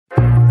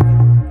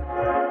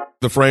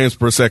The Frames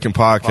Per Second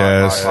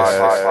podcast.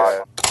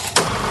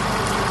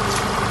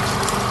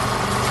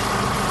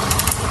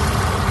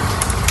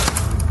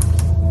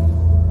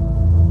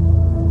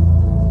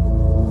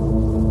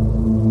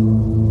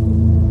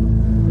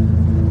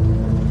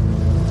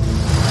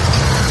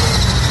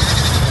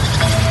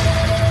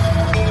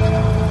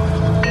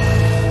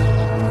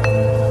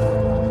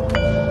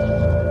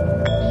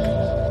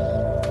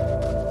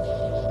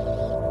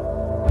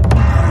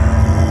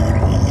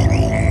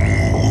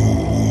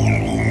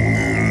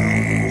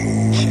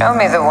 Show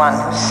me the one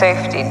whose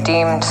safety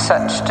deemed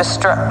such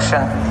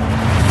destruction.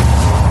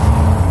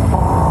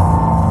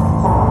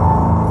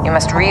 You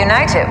must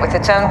reunite it with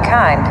its own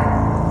kind.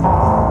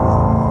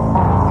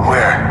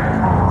 Where?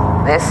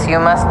 This you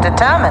must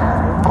determine.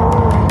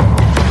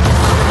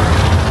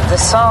 The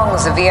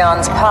songs of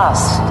eons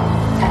past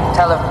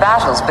tell of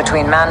battles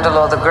between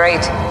Mandalore the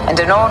Great and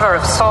an order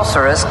of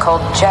sorcerers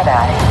called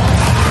Jedi.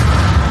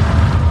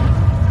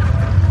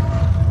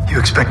 You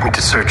expect me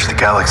to search the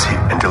galaxy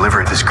and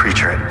deliver this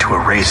creature to a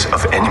race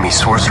of enemy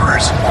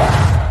sorcerers?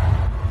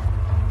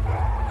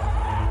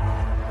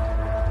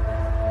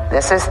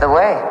 This is the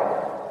way.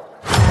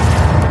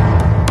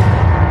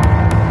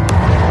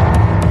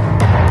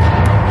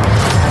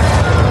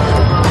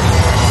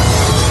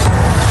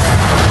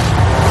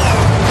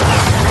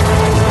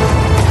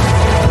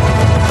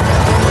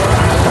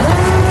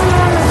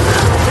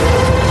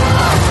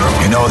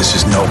 You know this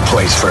is no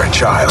place for a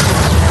child.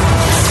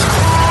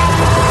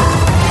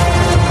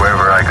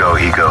 Wherever I go,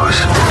 he goes.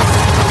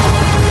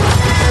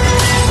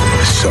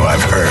 So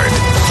I've heard.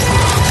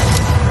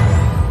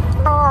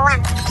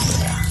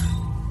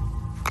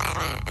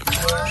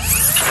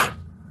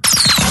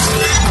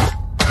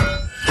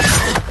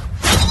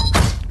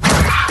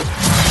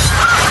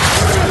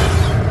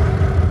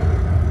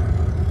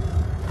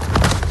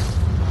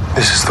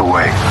 This is the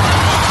way.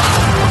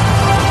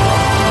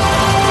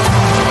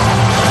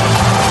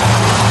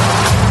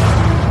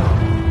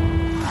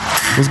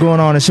 What's going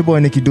on? It's your boy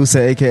Nikki Duce,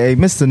 aka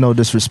Mr. No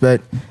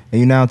Disrespect, and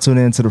you now tune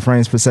in to the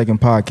Frames Per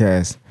Second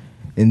podcast.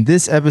 In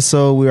this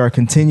episode, we are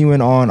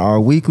continuing on our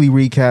weekly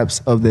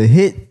recaps of the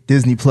hit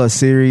Disney Plus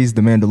series,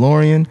 The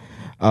Mandalorian.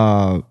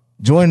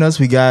 Join us,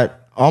 we got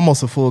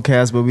almost a full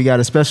cast, but we got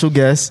a special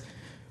guest,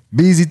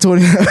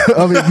 BZ20.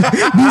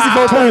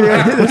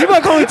 BZ420. Would you about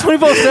to call me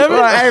 24/7?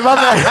 Right, hey, my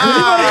bad.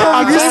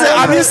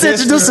 I'm used to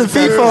introducing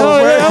FIFA. Oh,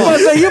 yeah, I'm about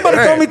to say, you about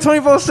to call me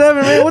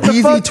 24/7, man. What the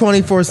Easy fuck?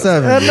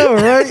 24/7. I know,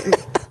 right?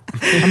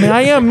 I mean,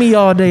 I am me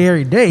all day,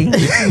 every day. You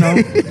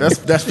know, That's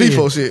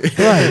FIFO shit.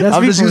 right? That's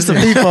I'm just used to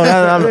FIFA.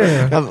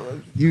 Yeah.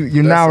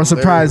 You're now a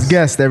surprise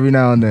guest every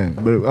now and then.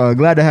 But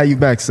glad to have you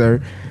back, sir.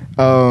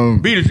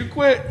 B, did you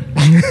quit?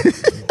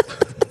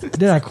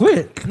 Did I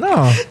quit?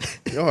 No.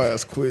 Your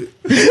ass quit.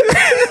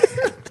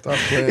 Stop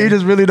playing. He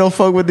just really don't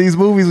fuck with these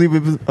movies we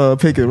been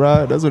picking,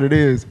 right? That's what it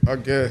is. I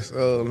guess.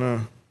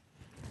 Oh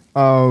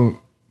no.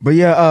 But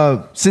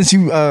yeah, since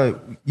you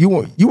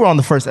were on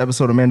the first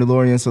episode of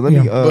Mandalorian, so let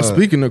me. But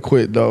speaking of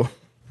quit though,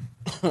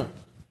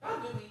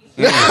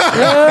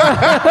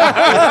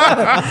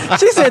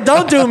 She said,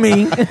 "Don't do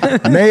me."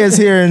 Nay is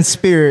here in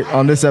spirit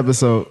on this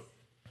episode.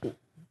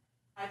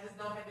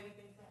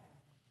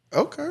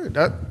 okay,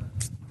 that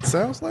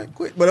sounds like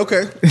quit. But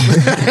okay.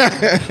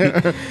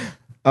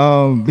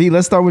 B,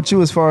 let's start with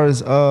you as far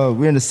as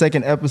we're in the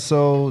second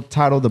episode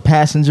titled The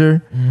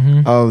Passenger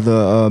of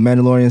the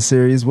Mandalorian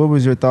series. What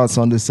was your thoughts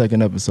on this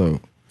second episode?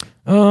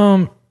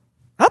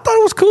 I thought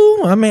it was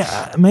cool. I mean,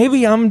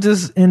 maybe I'm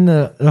just in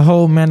the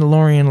whole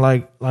Mandalorian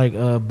like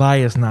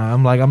bias now.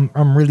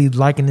 I'm really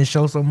liking this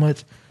show so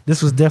much.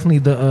 This was definitely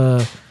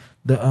the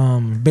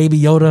Baby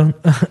Yoda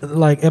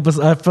like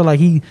episode. I feel like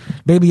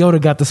Baby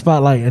Yoda got the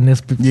spotlight in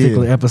this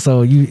particular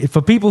episode.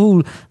 For people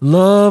who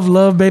love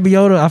Baby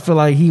Yoda, I feel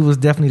like he was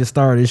definitely the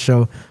star of this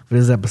show for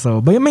this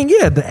episode. But I mean,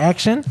 yeah, the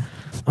action,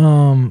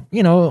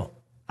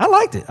 I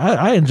liked it.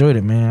 I enjoyed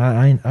it,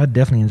 man. I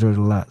definitely enjoyed it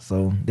a lot.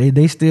 So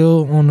they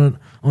still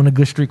on a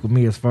good streak with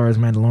me as far as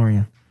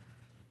Mandalorian.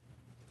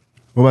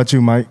 What about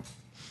you, Mike?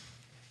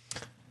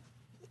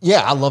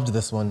 Yeah, I loved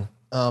this one.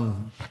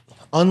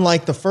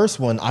 Unlike the first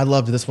one, I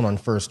loved this one on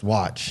first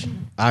watch.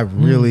 I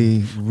really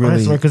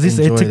because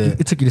enjoyed it.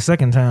 It took you the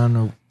second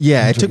time.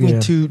 Yeah, it took me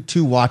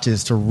two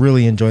watches to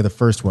really enjoy the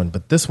first one,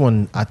 but this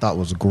one I thought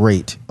was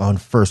great on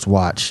first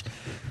watch.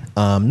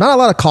 Not a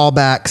lot of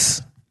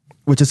callbacks,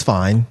 which is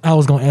fine. I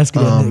was going to ask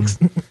you that next.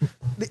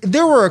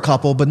 There were a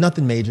couple, but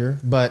nothing major.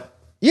 But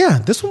yeah,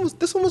 this one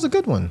was a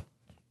good one.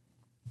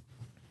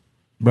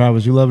 Brad,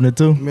 was you loving it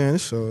too? Man,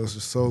 this show is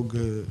just so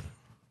good.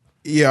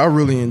 Yeah, I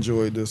really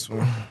enjoyed this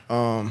one.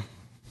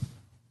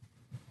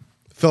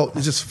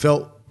 It just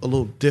felt a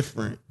little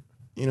different.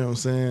 You know what I'm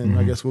saying? Mm-hmm.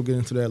 I guess we'll get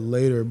into that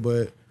later.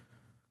 But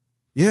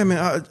yeah,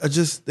 man, I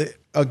just,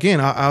 again,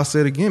 I'll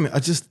say it again, man, I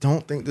just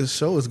don't think this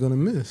show is going to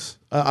miss.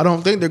 I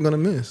don't think they're going to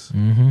miss.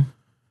 Mm-hmm.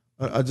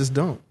 I just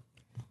don't.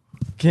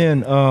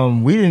 Ken,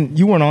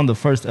 you weren't on the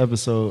first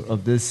episode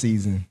of this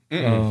season.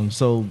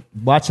 So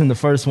watching the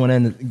first one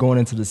and going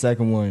into the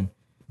second one,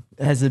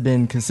 has it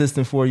been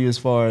consistent for you as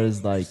far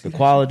as like the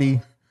quality?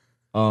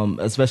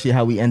 especially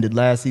how we ended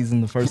last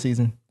season, the first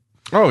season?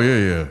 Oh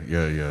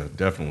yeah,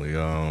 definitely.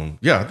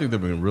 I think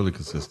they've been really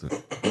consistent.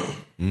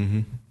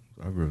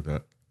 I agree with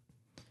that.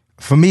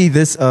 For me,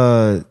 this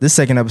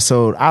second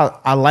episode,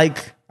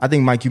 I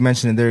think Mike, you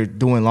mentioned they're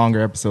doing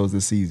longer episodes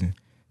this season.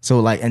 So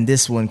like, and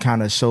this one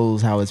kind of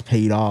shows how it's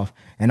paid off.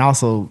 And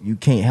also, you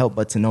can't help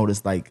but to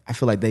notice, like, I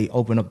feel like they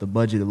open up the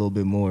budget a little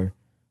bit more,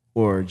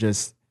 or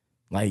just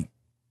like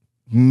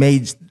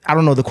I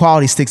don't know, the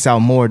quality sticks out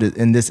more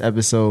in this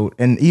episode,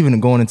 and even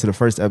going into the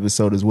first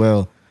episode as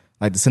well,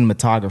 like the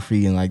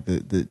cinematography and like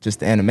the just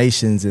the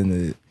animations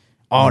and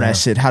all that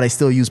shit, how they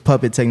still use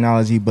puppet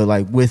technology, but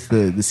like with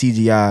the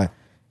CGI,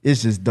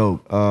 it's just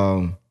dope.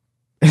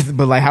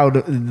 But like how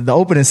the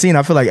opening scene,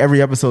 I feel like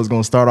every episode is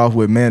gonna start off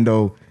with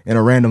Mando in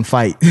a random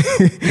fight,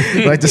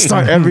 like to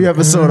start every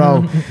episode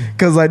off,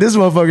 because like this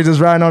motherfucker just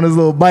riding on his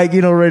little bike,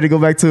 ready to go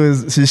back to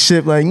his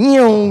ship, like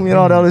all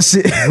that other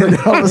shit. And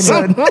all of a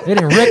sudden, they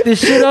didn't wreck this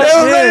shit up.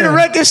 They were ready to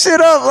wreck his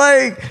shit up,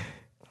 like.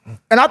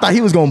 And I thought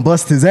he was gonna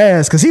bust his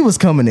ass because he was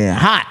coming in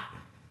hot.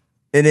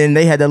 And then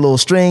they had that little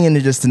string in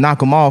it just to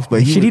knock him off.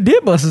 But he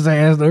did bust his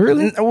ass though,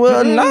 really?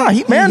 Well, nah,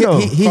 he Mando.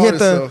 He hit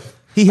the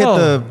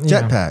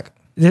jetpack.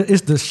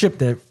 It's the ship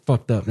that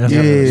fucked up. That's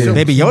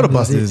Maybe Yoda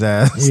busted his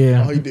ass.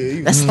 Yeah, Oh, he did.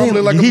 He That's was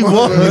like a he was.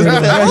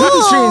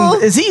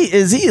 motherfucker.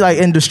 Is he like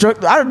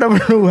indestructible? I never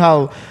knew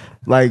how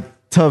like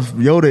tough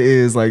Yoda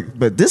is. Like,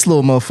 but this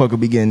little motherfucker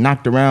be getting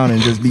knocked around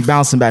and just be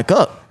bouncing back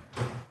up.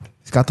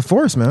 He's got the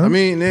force, man. I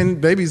mean, and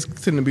babies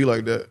tend to be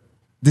like that.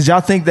 Did y'all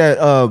think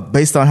that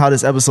based on how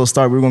this episode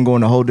started, we were gonna go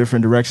in a whole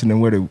different direction than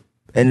where they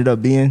ended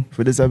up being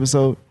for this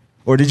episode?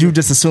 Or did you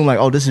just assume like,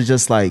 oh, this is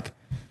just like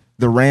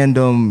the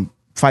random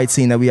fight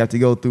scene that we have to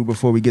go through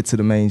before we get to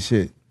the main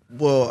shit?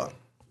 Well,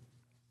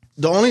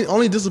 the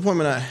only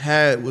disappointment I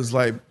had was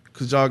like,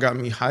 because y'all got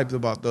me hyped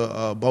about the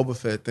Boba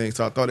Fett thing,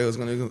 so I thought it was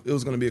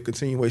gonna be a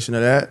continuation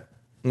of that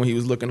when he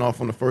was looking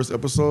off on the first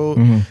episode,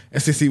 and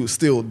since he was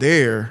still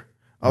there,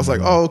 I was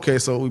like, oh, okay,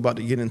 so we about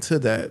to get into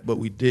that, but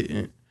we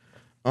didn't.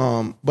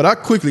 But I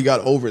quickly got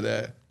over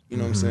that. You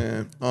know what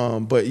I'm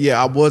saying? But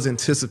yeah, I was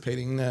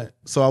anticipating that,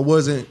 so I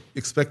wasn't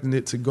expecting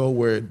it to go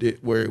where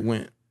it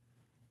went.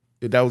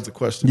 That was the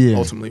question,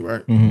 ultimately,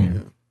 right?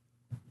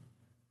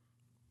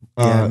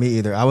 Yeah, me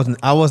either. I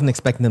wasn't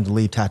expecting them to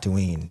leave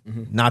Tatooine,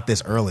 not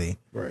this early,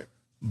 Right.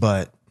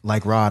 But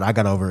like Rod, I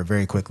got over it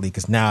very quickly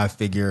because now I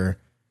figure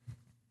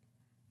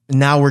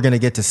now we're gonna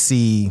get to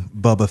see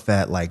Boba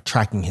Fett like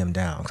tracking him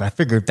down. Because I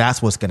figured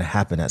that's what's gonna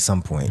happen at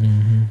some point.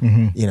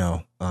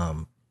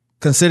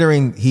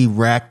 Considering he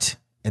wrecked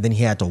and then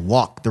he had to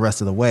walk the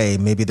rest of the way,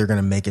 maybe they're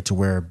gonna make it to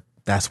where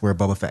that's where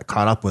Boba Fett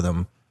caught up with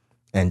him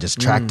and just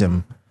tracked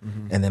him,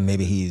 and then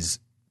maybe he's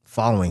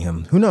following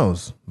him. Who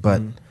knows?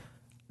 But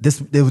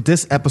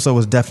this episode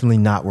was definitely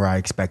not where I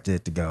expected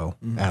it to go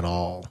at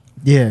all.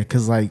 Yeah,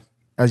 because like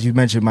as you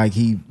mentioned, Mike,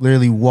 he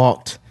literally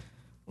walked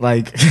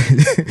like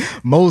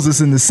Moses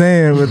in the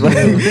sand with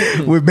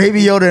with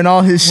Baby Yoda and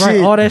all his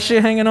shit, all that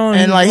shit hanging on,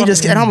 and like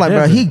and I'm like,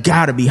 bro, he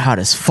gotta be hot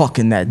as fuck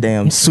in that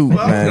damn suit, Well,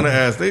 I was man. gonna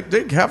ask,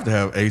 they have to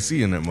have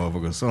AC in that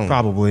motherfucker. Something.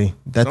 Probably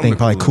that Something thing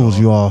probably to cool it cools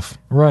you off.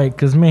 right?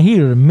 Because man, he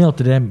would have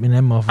melted that in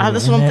that motherfucker.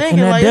 That's what I'm in thinking.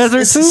 that Like desert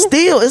it's too.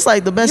 steel. It's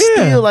like the best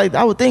Yeah. steel. Like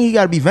I would think he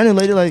gotta be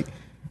ventilated. Like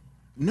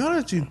Now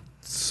that you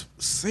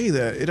say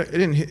that, it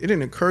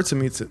didn't occur to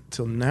me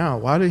till now.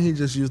 Why didn't he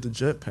just use the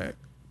jetpack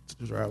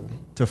to travel?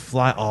 To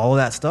fly all of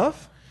that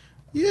stuff?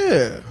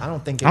 Yeah, I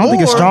don't think I don't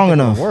think it's strong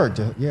enough.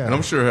 Yeah, And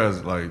I'm sure it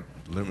has like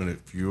limited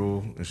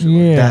fuel and shit.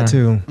 Yeah. Like that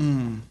too.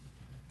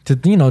 To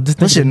just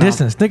think shit of the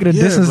distance. Think of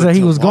the distance but that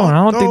he to was going.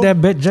 I don't walk, think though?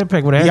 that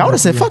jetpack would have. yeah, I would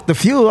have said fuck the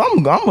fuel.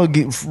 I'm gonna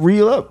get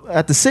reel up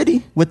at the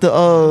city with the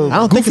I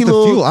don't think goofy it's the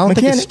little fuel. I don't think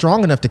it's mechanic.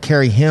 strong enough to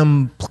carry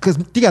him because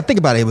you got to think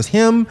about it. It was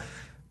him,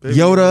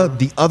 Yoda,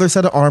 the other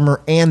set of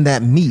armor, and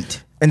that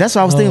meat. And that's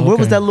what I was thinking. Where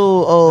was okay. that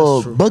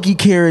little buggy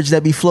carriage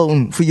that be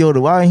floating for Yoda?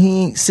 Why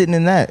he ain't sitting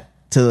in that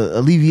to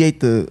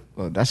alleviate the?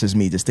 Well, that's just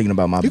me just thinking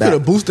about my you could back.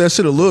 have boosted that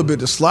shit a little bit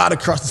to slide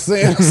across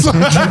the sand,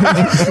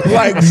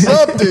 like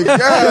something.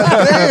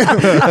 God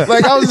damn!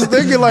 Like I was just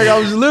thinking, I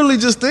was literally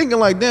just thinking,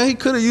 damn, he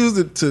could have used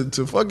it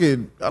to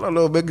fucking, I don't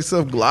know, make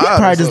himself glide.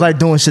 Probably or just something. like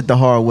doing shit the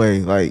hard way.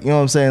 Like, you know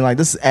what I'm saying? Like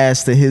this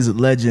adds to his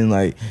legend.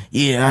 Like,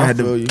 yeah, I had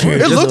feel to you. carry It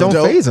this Just looked don't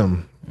dope. phase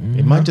him.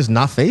 It might just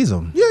not phase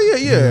him. yeah.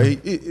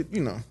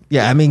 You know,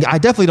 Yeah, I mean, I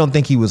definitely don't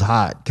think he was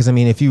hot because I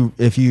mean, if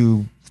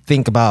you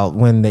think about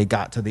when they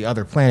got to the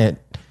other planet,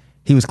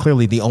 he was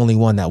clearly the only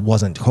one that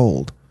wasn't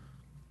cold.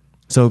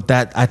 So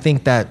that I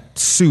think that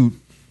suit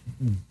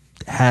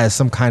has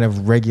some kind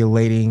of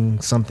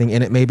regulating something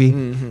in it. Maybe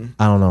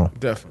I don't know.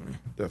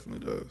 definitely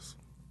does.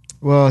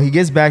 Well, he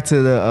gets back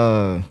to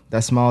the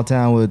that small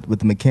town with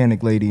the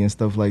mechanic lady and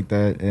stuff like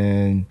that,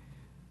 and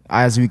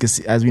as we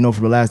know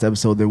from the last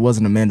episode, there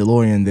wasn't a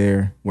Mandalorian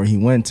there where he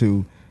went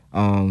to,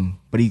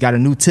 but he got a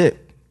new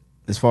tip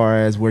as far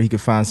as where he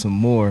could find some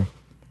more,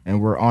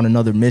 and we're on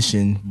another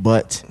mission,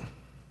 but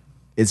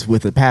it's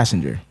with a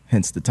passenger,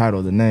 hence the title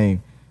of the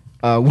name.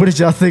 What did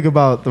y'all think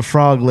about the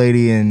frog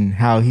lady and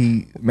how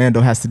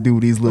Mando has to do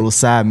these little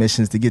side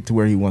missions to get to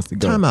where he wants to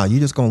go? Time out. You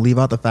just gonna leave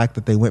out the fact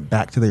that they went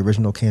back to the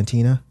original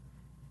cantina?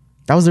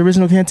 That was the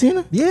original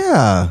cantina?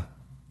 Yeah.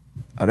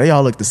 Oh, they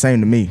all look the same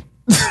to me.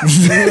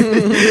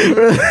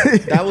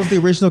 That was the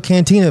original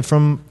cantina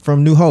from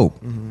New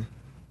Hope. Mm-hmm.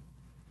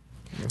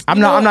 I'm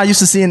not used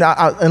to seeing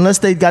unless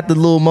they got the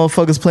little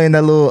motherfuckers playing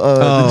that little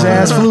the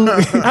jazz flute.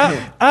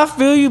 I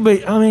feel you,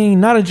 but I mean,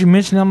 now that you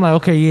mention it, I'm like,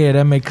 okay, yeah,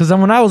 that makes. Because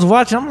when I was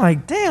watching, I'm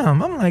like, damn,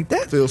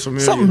 that feels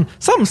familiar.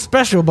 Something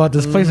special about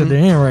this place that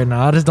they're in right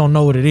now. I just don't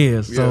know what it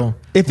is. So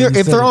if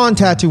they're on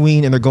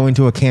Tatooine and they're going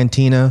to a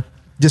cantina,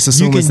 just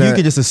assume you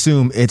can just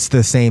assume it's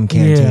the same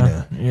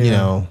cantina. Yeah. You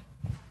know.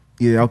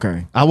 Yeah,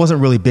 okay. I wasn't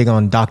really big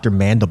on Dr.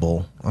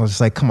 Mandible. I was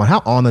just like, come on,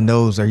 how on the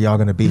nose are y'all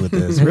going to be with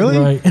this? Really?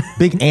 Right.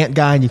 Big ant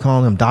guy and you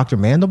calling him Dr.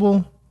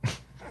 Mandible?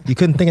 You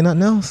couldn't think of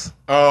nothing else?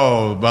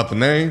 Oh, about the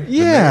name?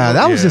 Yeah,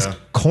 that was just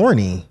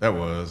corny. That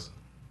was.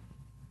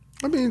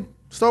 I mean,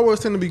 Star Wars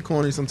tend to be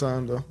corny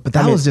sometimes, though. But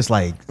that was just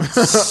like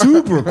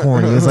super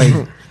corny. It was like,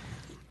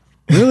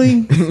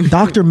 really?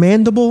 Dr.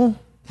 Mandible?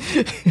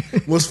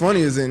 What's funny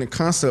is in the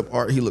concept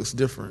art, he looks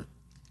different.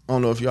 I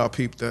don't know if y'all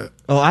peeped that.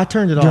 Oh, I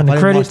turned it off. during I the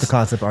didn't watch credits, the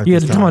concept art. Yeah,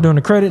 this talking time. about doing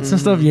the credits and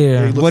stuff.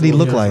 Yeah, looks What did he a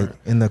look little like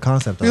different. in the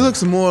concept art? He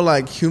looks more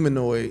like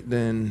humanoid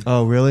than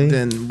Oh, really?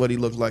 than what he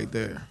looked like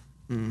there.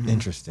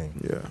 Interesting.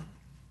 Yeah,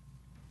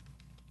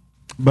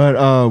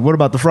 But what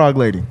about the frog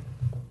lady?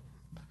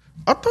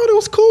 I thought it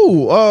was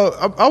cool.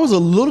 I was a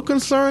little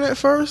concerned at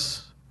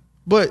first,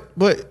 but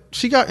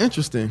she got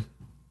interesting.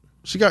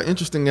 She got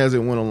interesting as it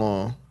went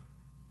along,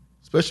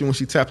 especially when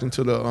she tapped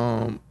into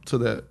the to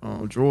that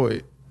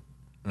droid.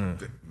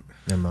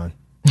 Never mind.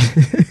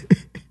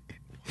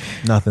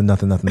 Nothing.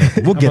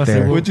 We'll get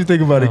there. What'd you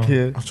think about it,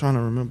 kid? I'm trying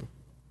to remember.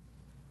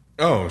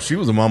 Oh, she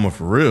was a mama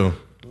for real.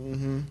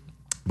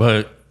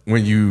 But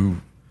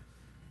when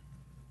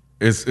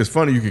it's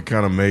funny, you could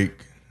kind of make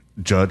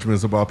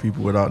judgments about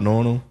people without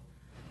knowing them.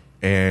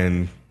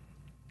 And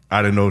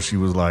I didn't know she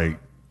was like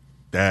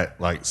that,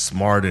 like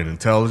smart and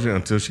intelligent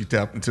until she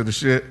tapped into the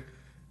shit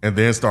and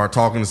then start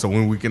talking. So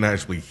when we can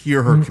actually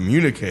hear her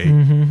communicate,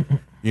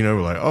 you know,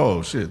 we're like,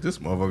 oh shit, this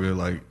motherfucker,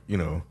 like, you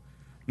know,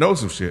 knows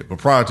some shit. But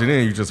prior to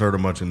then, you just heard a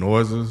bunch of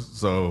noises.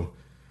 So,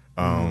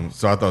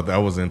 so I thought that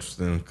was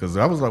interesting because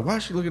I was like, why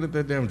is she looking at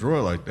that damn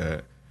droid like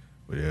that?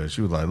 But yeah, she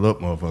was like,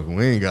 look, motherfucker,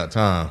 we ain't got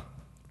time.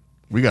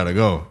 We gotta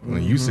go.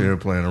 And you sit here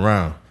playing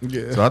around.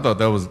 Yeah. So I thought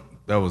that was.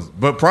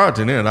 But prior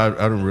to then, I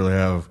didn't really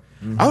have.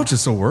 I was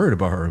just so worried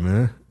about her,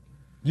 man.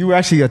 You were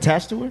actually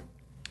attached to her?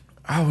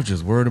 I was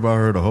just worried about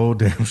her the whole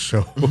damn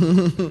show.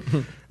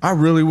 I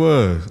really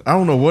was. I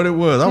don't know what it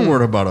was. I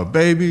worried about her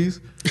babies.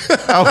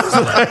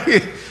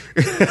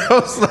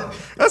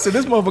 I said,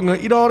 this motherfucker gonna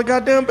eat all the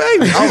goddamn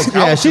babies.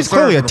 She's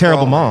clearly a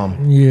terrible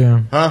mom.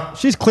 yeah. Huh?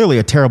 She's clearly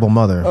a terrible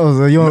mother. Oh,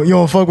 so you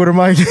don't fuck with her,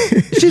 Mike?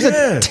 She's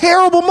a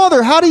terrible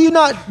mother. How do you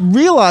not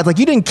realize? Like,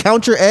 you didn't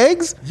count your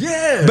eggs?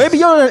 Yeah. Baby,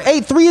 you done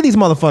ate 3 of these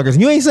motherfuckers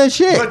and you ain't said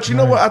shit. But you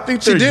know what? I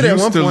think She they're did at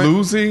used one to point.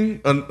 losing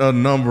a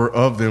number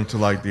of them to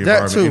like the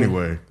That environment too.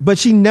 anyway. But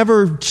she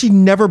never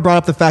brought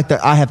up the fact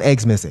that I have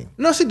eggs missing.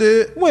 No, she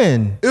did.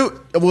 When?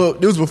 It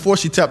was before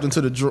she tapped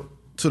into the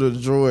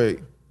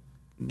droid.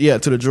 Yeah,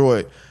 to the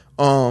droid.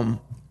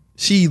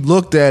 She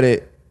looked at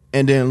it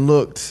and then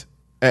looked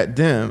at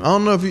them. I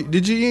don't know if you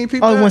ain't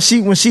people. Oh, when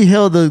she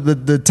held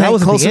the tank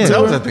was at the closer end. to That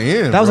her? was at the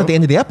end. That was bro. at the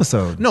end of the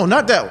episode. No,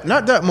 not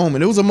that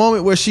moment. It was a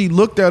moment where she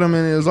looked at him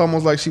and it was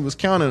almost like she was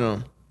counting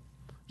them.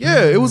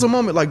 Yeah, it was a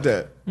moment like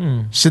that.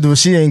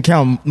 She ain't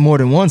count more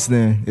than once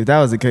then, if that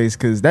was the case,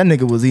 because that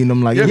nigga was eating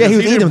them like... Yeah, Yeah, he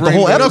was He eating didn't them the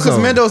whole bring that No, up. because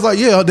episode. Mando was like,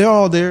 yeah, they're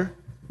all there.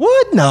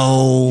 What?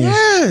 No.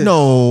 Yes.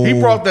 No. He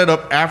brought that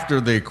up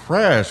after they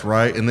crashed,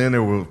 right? And then they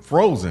were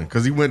frozen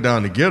because he went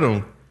down to get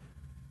them.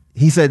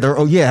 He said,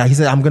 he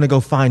said, I'm going to go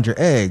find your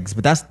eggs.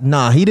 But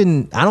he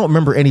didn't, I don't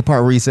remember any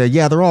part where he said,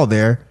 yeah, they're all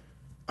there.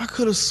 I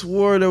could have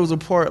swore there was a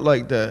part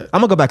like that.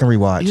 I'm going to go back and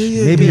rewatch.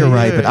 Yeah, Maybe you're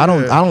right, yeah, but I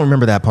don't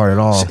remember that part at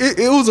all.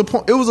 It was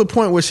a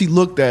point where she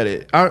looked at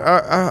it.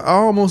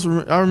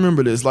 I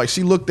remember this. Like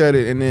she looked at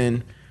it and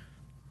then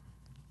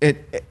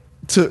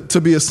to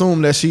be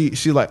assumed that she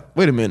like,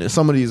 wait a minute,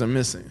 some of these are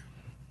missing.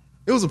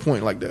 It was a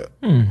point like that.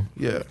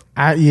 Yeah.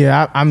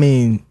 I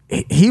mean,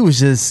 he was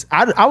just...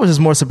 I was just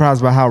more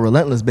surprised by how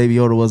relentless Baby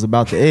Yoda was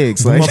about the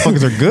eggs. Like,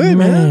 Motherfuckers are good,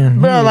 man.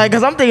 bro, like,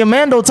 because I'm thinking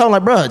Mando talking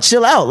like, bro,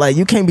 chill out. Like,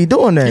 you can't be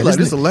doing that. He like,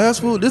 this is the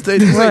last food. This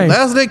ain't Right.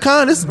 last day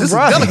con. This is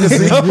Right.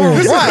 delicacy. You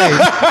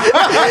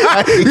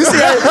see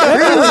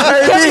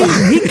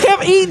how He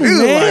kept eating,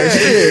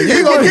 man.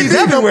 You're going to get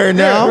everywhere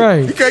now.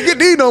 Right. You can't get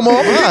these no more.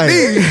 Right.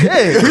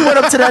 he went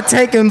up to that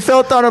tank and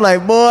felt on it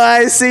like, boy,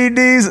 I see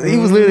these. He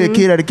was literally a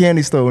kid at a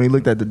candy store when he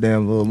looked at the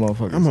damn little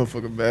motherfucker. That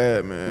motherfucker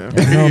bad, man.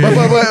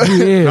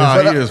 He is.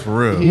 Nah, he is for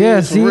real.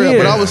 Yes, For he real. is.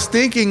 But I was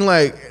thinking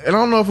like, and I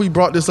don't know if we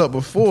brought this up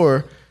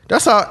before.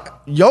 That's how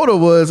Yoda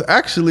was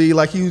actually.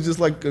 Like he was just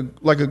like a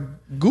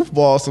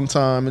goofball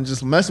sometime and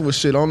just messing with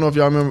shit. I don't know if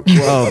y'all remember.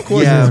 Well, of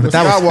course, yeah, it but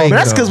that was Skywalker. fake. But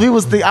that's because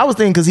I was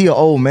thinking because he an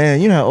old man.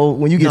 You know, how old,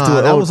 when you get Nah, to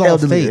an that old was all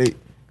elderly fake. age-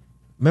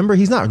 Remember,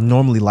 he's not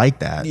normally like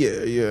that.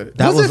 Yeah.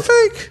 That was it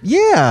fake?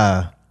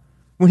 Yeah.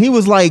 When he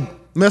was like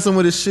Messing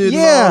with his shit. yeah,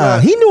 and all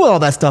that. he knew what all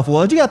that stuff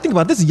was. You got to think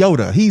about this.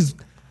 Yoda. He's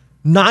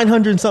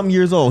 900 and something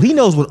years old. He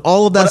knows what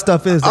all of that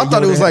stuff is. I that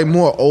thought it Yoda was had. like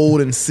more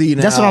old and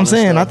senile. That's what I'm and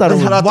saying. stuff. I thought it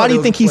was- That's what Why do you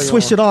was think he a play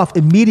switched on. it off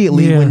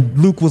immediately Yeah. when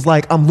Luke was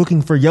like, "I'm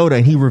looking for Yoda,"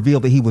 and he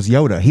revealed that he was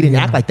Yoda? He didn't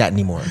act like that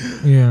anymore.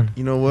 Yeah.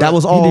 You know what? That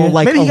was all did.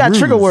 like Maybe he a got ruse.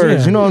 trigger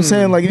words. Yeah. You know what I'm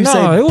saying? Like if you No, it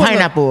say wasn't-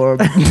 pineapple or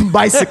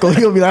bicycle,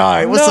 he'll be like, all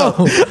right, what's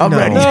No. up? I'm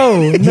ready.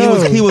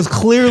 No. He was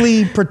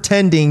clearly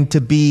pretending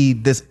to be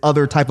this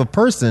other type of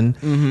person.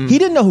 He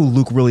didn't know who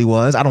Luke really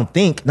was. I don't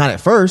think. Not at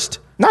first.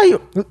 Now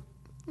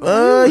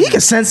he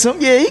can sense him.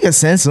 Yeah, he can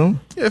sense him.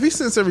 Yeah, if he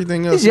sends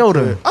everything else, He's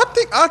Yoda. he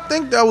could. I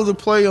think that was a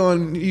play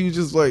on. He was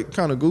just like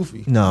kind of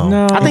goofy.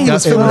 No. I think he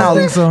was feeling I out. don't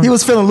think so. He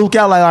was feeling Luke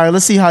out. Like, all right,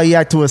 let's see how he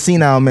act to a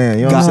senile man.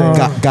 You know what I'm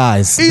saying?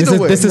 Guys, Either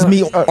way. this is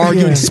me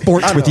arguing yeah.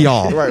 sports with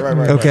y'all. Right.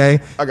 Okay,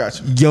 I got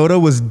you.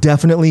 Yoda was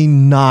definitely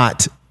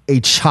not a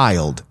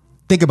child.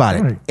 Think about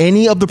it. Right.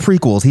 Any of the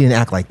prequels, he didn't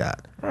act like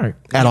that Right.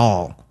 at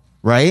all.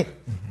 Right?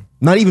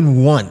 Not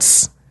even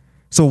once.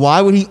 So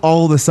why would he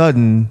all of a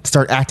sudden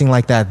start acting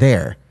like that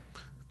there?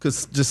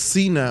 Cause just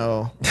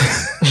senile.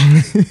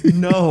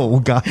 No,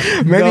 God.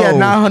 Maybe no. at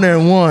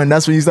 901,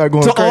 that's when you start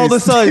going So crazy. all of a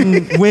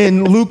sudden,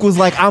 when Luke was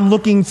like, "I'm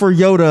looking for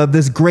Yoda,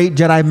 this great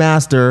Jedi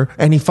Master,"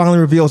 and he finally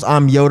reveals,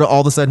 "I'm Yoda,"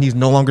 all of a sudden he's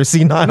no longer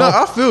senile. No,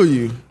 I feel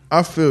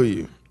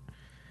you.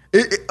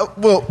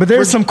 Well, But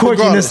there's some quirkiness.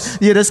 regardless.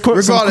 Yeah, there's some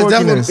Regardless,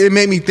 quirkiness. it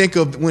made me think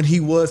of when he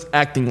was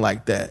acting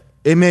like that.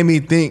 It made me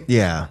think,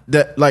 Yeah.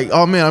 that like,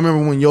 oh man, I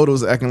remember when Yoda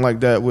was acting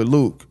like that with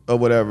Luke or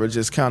whatever,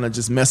 just kind of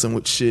just messing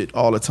with shit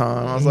all the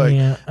time. I was like,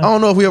 Yeah. I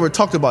don't know if we ever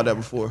talked about that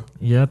before.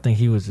 Yeah, I think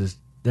he was just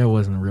that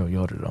wasn't a real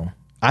Yoda though.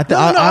 I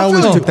I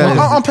always feel took you. that.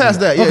 as, I'm past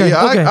that. Yeah, Okay,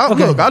 yeah. okay,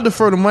 okay. Look, I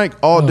defer to Mike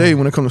all day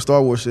when it comes to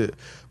Star Wars shit.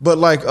 But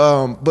like,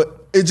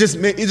 but it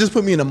just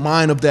put me in the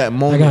mind of that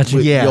moment got you.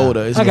 with Yeah.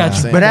 Yoda. Is I what got I'm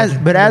you.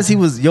 saying. But as he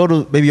was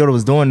Baby Yoda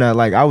was doing that,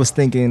 like I was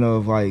thinking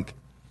of like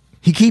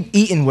he keep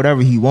eating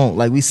whatever he want.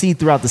 Like we see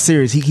throughout the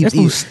series, he keeps That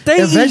fool eating. stay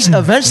Eventually, eating.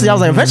 I was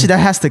like, eventually that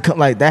has to come.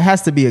 Like that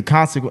has to be a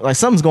consequence. Like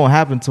something's gonna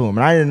happen to him,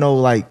 and I didn't know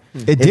like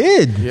it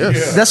did.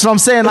 Yes. That's what I'm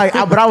saying. Like,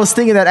 but I was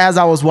thinking that as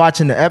I was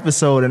watching the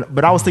episode,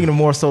 but I was thinking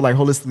more so like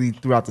holistically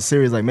throughout the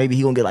series. Like maybe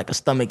he gonna get like a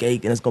stomach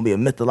ache, and it's gonna be a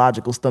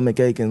mythological stomach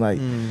ache, and like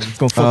it's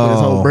gonna fuck with his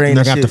whole brain.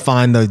 They're and gonna have shit. to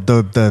find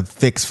the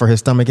fix for his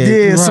stomach ache.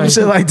 Yeah, some Right.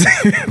 shit like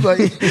that. Like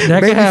That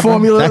baby could happen.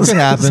 formula. That could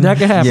happen. That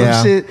could happen.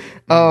 Yeah. Shit.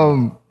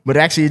 But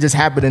actually, it just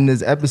happened in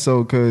this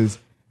episode because,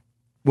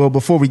 well,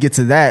 before we get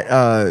to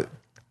that,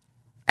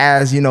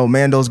 as you know,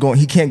 Mando's going,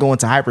 he can't go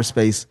into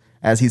hyperspace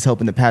as he's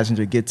helping the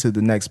passenger get to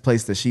the next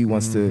place that she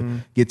wants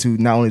to get to,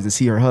 not only to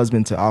see her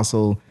husband, to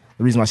also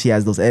the reason why she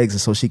has those eggs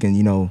is so she can,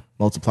 you know,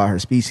 multiply her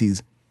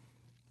species.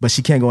 But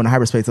she can't go into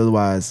hyperspace,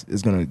 otherwise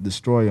it's gonna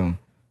destroy him.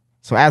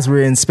 So as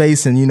we're in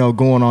space and, you know,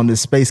 going on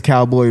this space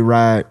cowboy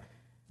ride,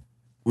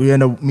 we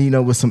end up meeting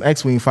up with some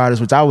X-Wing fighters,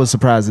 which I was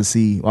surprised to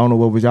see. I don't know,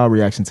 what was y'all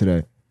reaction to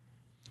that?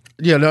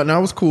 Yeah, that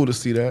was cool to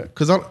see that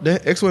because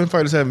the X-Wing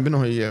fighters haven't been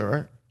on here yet,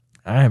 right?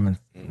 I haven't.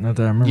 Not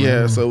that I remember.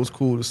 Yeah, so it was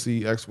cool to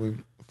see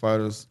X-Wing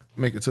fighters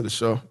make it to the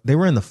show. They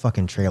were in the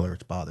fucking trailer,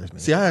 which bothers me.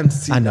 See, I hadn't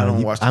seen. I know.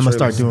 don't watch the I'm gonna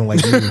start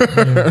trailers. doing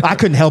like you. I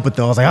couldn't help it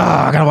though. I was like,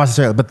 I gotta watch the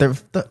trailer. But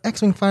the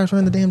X-wing fighters were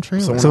in the damn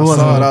trailer. So So it when I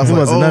saw it, I was like,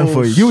 wasn't nothing oh,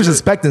 for you. You was shit.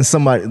 expecting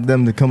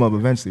them to come up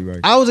eventually, right?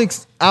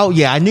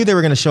 I knew they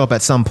were gonna show up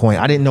at some point.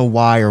 I didn't know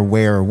why or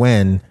where or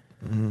when.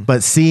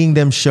 But seeing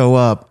them show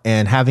up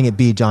and having it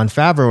be Jon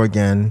Favreau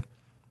again,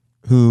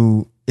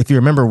 who, if you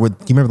remember, you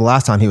remember the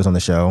last time he was on the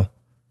show,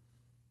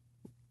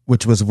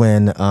 which was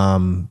when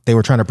they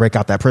were trying to break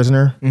out that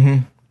prisoner,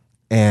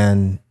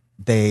 and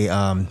they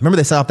remember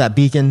they set off that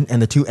beacon,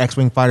 and the two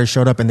X-wing fighters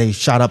showed up and they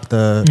shot up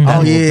the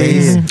Admiral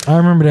base. I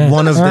remember that.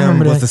 One of I them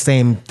remember was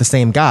that. the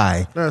same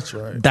guy. That's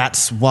right.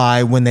 That's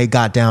why when they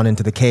got down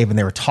into the cave and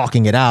they were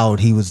talking it out,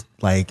 he was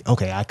like,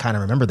 okay, I kind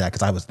of remember that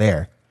because I was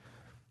there.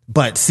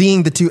 But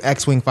seeing the two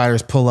X-Wing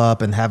fighters pull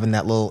up and having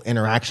that little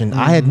interaction,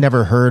 I had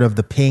never heard of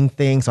the ping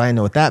thing, so I didn't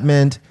know what that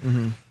meant.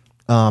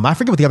 I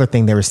forget what the other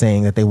thing they were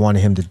saying that they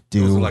wanted him to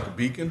do. Was it like a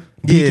beacon?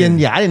 Beacon?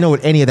 Yeah, I didn't know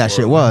what any of that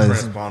shit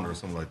was. Transponder or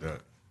something like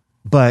that.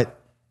 But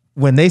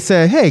when they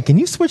said, hey, can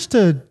you switch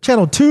to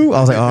channel 2? I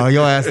was like, oh,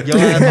 your ass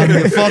about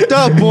to get fucked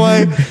up,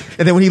 boy.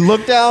 And then when he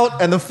looked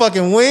out and the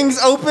fucking wings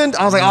opened,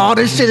 I was like, oh,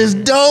 this shit is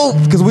dope.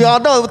 Because we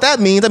all know what that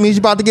means. That means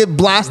you're about to get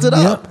blasted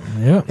up.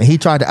 Yep. And he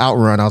tried to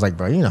outrun. I was like,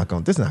 bro,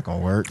 this is not going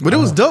to work. But it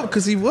was dope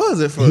because he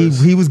was at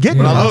first. He was getting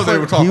But I him. know they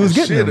were talking He was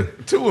getting shit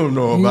him. to him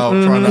though about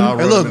trying to outrun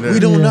And look, him. we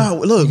don't know.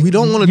 Look, we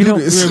don't want to do don't-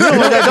 this. Don't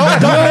make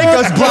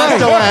us blast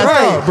your ass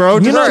out, bro.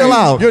 Just chill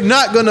out. You're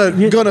not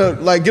gonna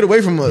like get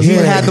away from us. He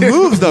Like, had the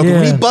moves though. 'cause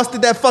When Yeah. he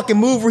busted that fucking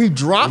move where he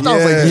dropped, I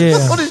was like, Yeah.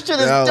 oh, this shit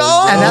is That was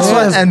dope.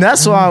 And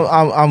that's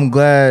why I'm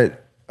glad.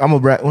 I'm a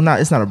brag. Well,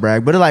 it's not a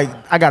brag, but like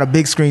I got a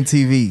big screen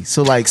TV,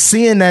 so like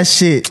seeing that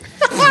shit,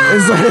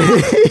 it's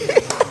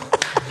like.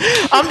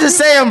 I'm just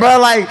saying, bro.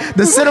 Like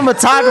the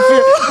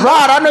cinematography,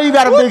 Rod. I know you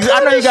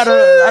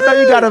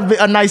got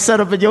a nice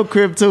setup at your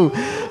crib too.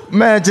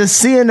 Man, just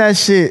seeing that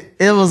shit,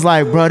 it was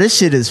like, bro, this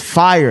shit is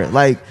fire.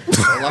 Like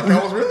I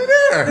was really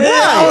there.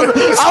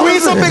 I mean,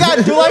 something I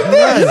do like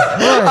this.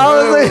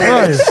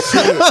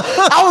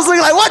 I was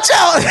looking like, watch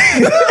out.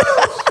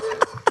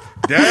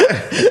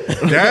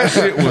 That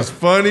shit was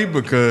funny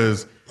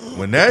because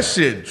when that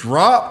shit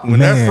dropped, when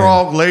that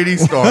frog lady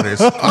started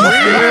screaming,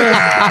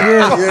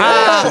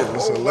 that shit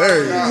was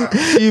hilarious.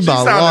 She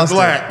sounded lost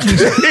black.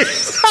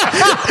 That's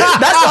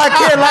why I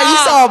can't, like, you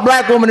saw a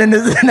black woman in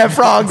that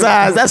frog's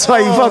eyes. That's why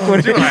you fuck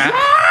with it.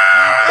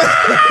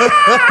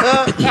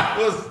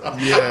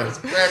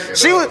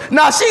 She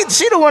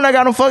the one that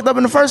got him fucked up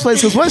in the first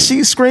place. Because when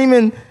she's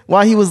screaming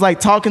while he was like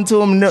talking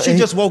to him, She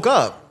just woke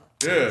up.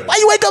 Yeah. why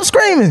you wake up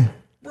screaming?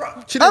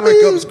 She didn't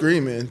wake up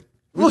screaming.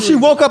 Well, she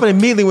woke up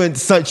and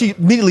she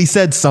immediately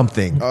said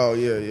something. Oh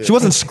yeah. She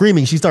wasn't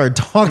screaming. She started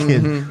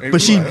talking,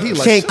 but she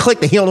can't click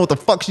that he don't know what the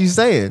fuck she's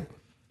saying.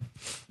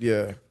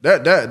 Yeah,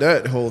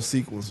 that whole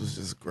sequence was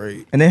just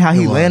great. And then how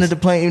he landed the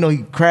plane, even though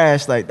he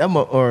crashed, like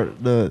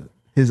that,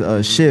 his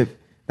ship,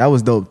 that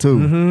was dope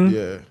too.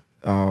 Yeah.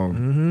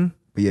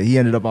 But yeah, he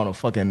ended up on a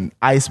fucking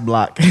ice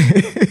block.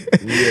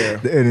 Yeah.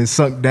 And it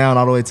sunk down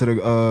all the way to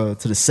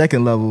the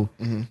second level.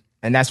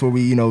 And that's where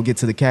we, get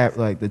to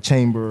the the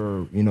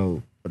chamber,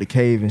 or the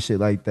cave and shit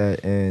like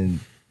that. And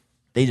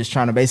they just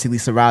trying to basically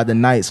survive the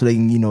night so they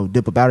can,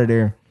 dip up out of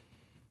there.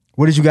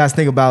 What did you guys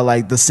think about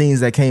like the scenes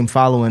that came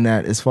following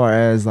that, as far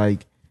as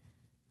like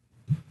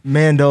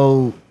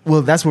Mando?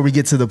 Well, that's where we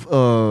get to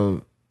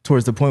the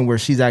towards the point where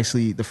she's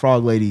actually, the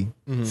frog lady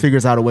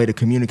figures out a way to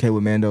communicate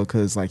with Mando,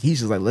 because like he's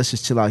just like, let's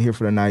just chill out here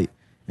for the night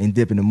and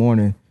dip in the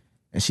morning.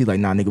 And she's like,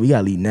 nah, nigga, we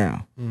gotta leave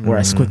now, or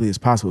as quickly as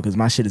possible, because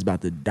my shit is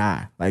about to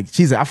die. Like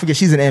I forget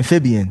she's an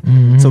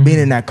amphibian, so being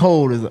in that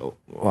cold is,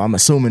 I'm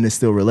assuming it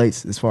still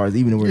relates as far as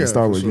even we're in the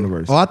Star Wars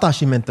universe. Oh, I thought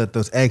she meant that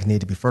those eggs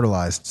need to be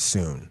fertilized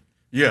soon.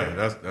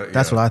 Yeah,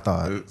 that's what I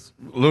thought. It's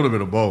a little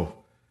bit of both.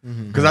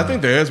 Because I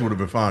think the eggs would have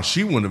been fine.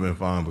 She wouldn't have been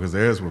fine because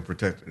the eggs were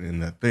protected in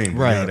that thing.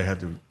 Right. Yeah, they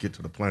had to get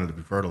to the planet to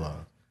be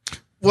fertilized.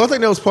 Well, I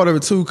think that was part of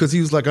it too, because he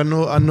was like, I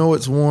know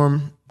it's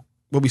warm,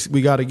 but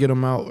we got to get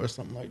them out or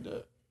something like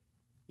that.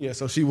 Yeah,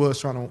 so she was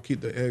trying to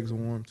keep the eggs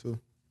warm too.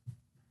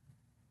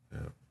 Yeah,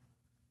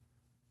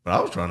 but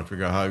I was trying to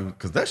figure out how,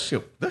 because that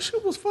shit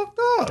was fucked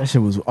up. That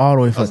shit was all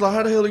the way fucked up. I was like,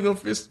 how the hell are you gonna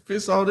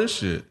fix all this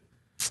shit?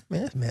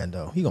 Man, it's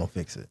Mando. He gonna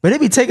fix it. But it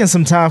be taking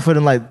some time for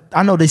them. Like,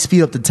 I know they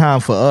speed up the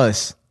time for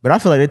us, but I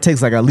feel like it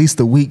takes like at least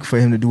a week for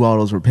him to do all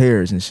those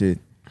repairs and shit.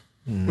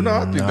 Well, no,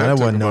 I think that took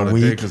wasn't about no a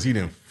day week. because he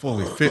didn't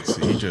fully fix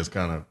it. He just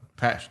kind of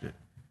patched it,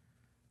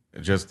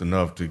 just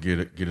enough to get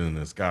it in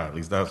the sky. At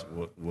least that's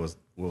what was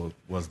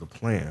the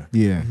plan.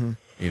 Yeah.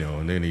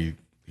 And then he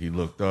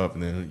looked up,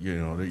 and then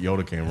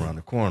Yoda came around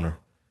the corner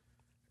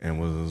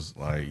and was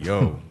like,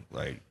 "Yo,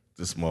 like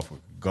this motherfucker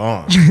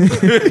gone."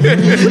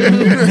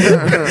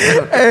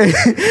 Hey,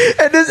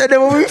 and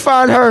then when we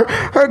find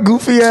her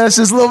goofy ass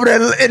just over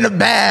there in the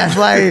bath,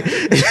 like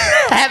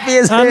happy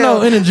as hell. I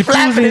know, in the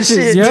jacuzzi and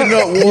shit.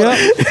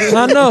 Yep.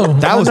 I know.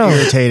 That was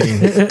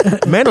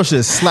irritating. Mando should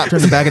have slapped her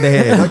in the back of the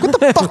head. Like, what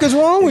the fuck is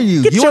wrong with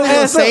you? Get You your ain't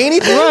gonna ass say up.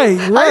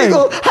 anything? Right.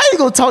 How you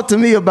gonna talk to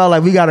me about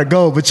like we gotta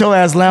go, but your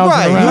ass lounging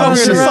Right, around you over and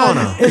in the shit.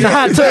 sauna. In the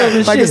hot tub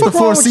and like shit. it's the What's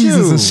wrong Four with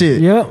Seasons you? and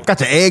shit. Yep. Got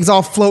your eggs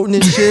all floating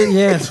and shit.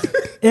 Yes.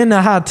 In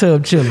the hot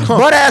tub chilling.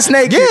 Butt ass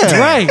naked. Yeah.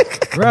 Right.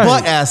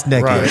 Butt ass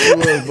naked. It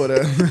was, but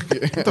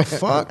What the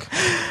fuck?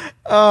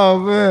 Oh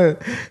man.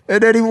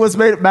 And then he was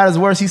made matters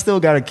worse. He still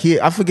got a kid.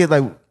 I forget,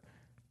 like,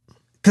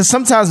 because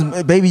sometimes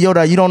Baby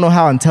Yoda, you don't know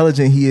how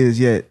intelligent he is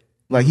yet.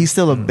 Like, he's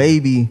still a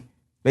baby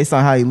based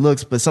on how he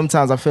looks. But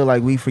sometimes I feel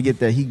like we forget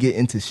that he get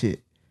into shit.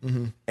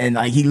 And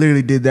like he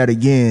literally did that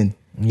again,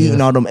 eating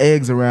all them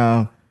eggs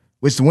around.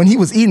 Which when he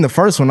was eating the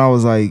first one, I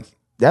was like,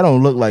 that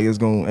don't look like it's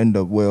gonna end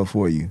up well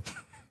for you.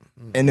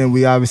 And then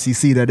we obviously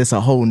see that it's a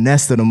whole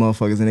nest of the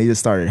motherfuckers, and they just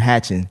started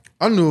hatching.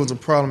 I knew it was a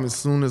problem as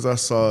soon as I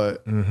saw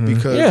it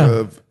because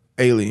of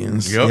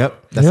aliens.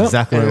 Yep. That's Yep.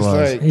 exactly And what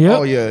it it's was. like, Yep.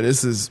 oh yeah,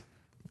 this is.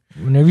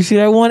 Whenever you see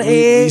that one You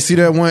egg, see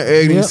that one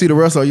egg, and you Yep. see the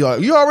rest of it. You're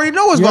like, you already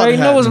know what's You about to already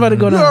know happen. what's about to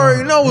go down. You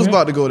already know what's Yep.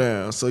 about to go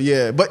down. So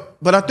yeah,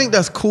 but I think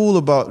that's cool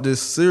about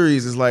this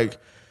series is like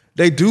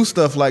they do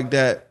stuff like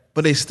that,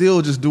 but they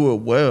still just do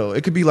it well.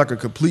 It could be like a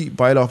complete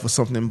bite off of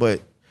something,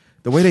 but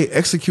the way they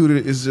executed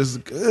it is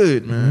just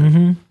good,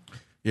 man.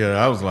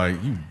 Yeah, I was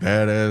like, you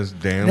badass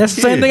damn. that's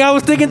the same kid. thing I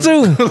was thinking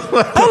too. I'm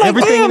like,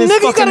 Everything damn, in his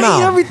nigga, you fucking gotta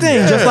mouth. eat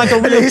everything. Just like a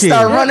And real then he kid.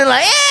 started running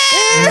like,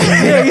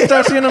 Yeah, you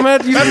start seeing him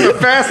at you. That's the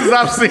fastest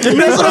I've seen.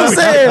 that's what I'm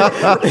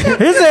saying.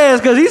 His ass,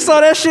 because he saw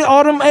that shit,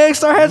 all them eggs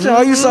start hatching.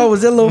 All you saw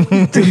was that little.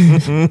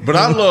 But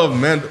I love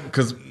Mando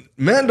because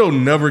Mando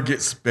never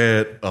gets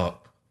sped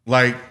up.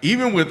 Like,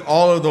 even with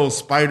all of those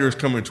spiders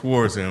coming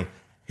towards him,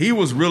 he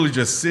was really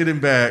just sitting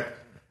back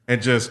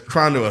and just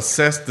trying to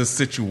assess the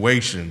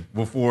situation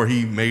before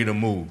he made a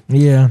move.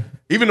 Yeah.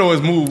 Even though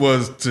his move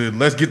was to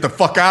let's get the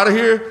fuck out of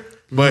here,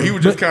 But he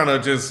was just kind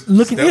of just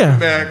looking- stepping yeah.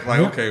 back, like,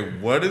 okay,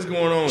 what is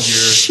going on here?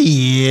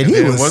 Shit, And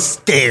he then was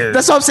scared.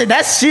 That's what I'm saying.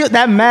 That shit,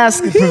 that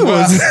mask. He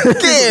was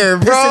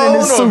scared, bro. I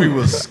don't know if he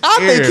was I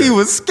think he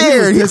was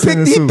scared. He was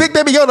pissing in He the picked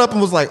Baby Yoda up and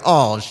was like,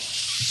 "Oh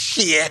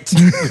shit!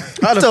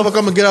 How the fuck I'm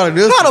gonna get out of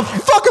this? How the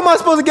fuck am I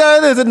supposed to get out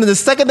of this?" And then the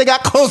second they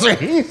got closer,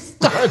 he was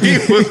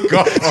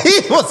gone.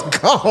 He was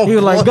gone. He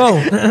was like, boy. go.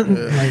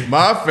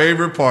 My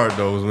favorite part,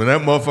 though, was when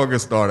that motherfucker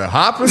started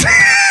hopping.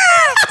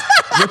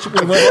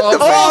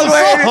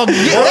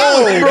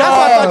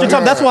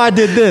 That's why I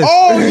did this.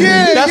 Oh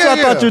yeah, That's what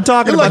I thought you were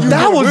talking about.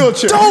 That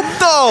was dope,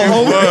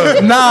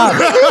 though. Nah,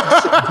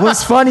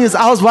 what's funny is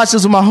I was watching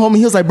this with my homie.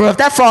 He was like, "Bro, if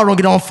that frog don't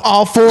get on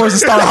all fours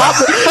and start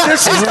hopping, then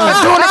she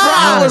started doing it, bro."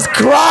 I was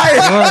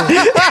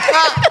crying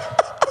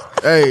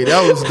Hey,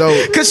 that was dope.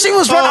 because she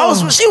was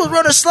running. She was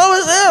running slow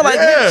as hell. Like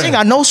Yeah. she ain't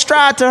got no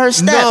stride to her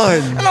step.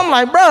 None. And I'm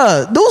like,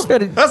 "Bro, dudes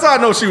better." That's how I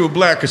know she was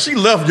black, because she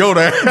left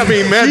Yoda. I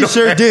mean, man, She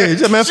sure did.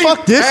 Yeah, man,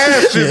 fuck this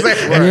shit.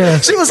 Yeah.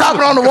 She was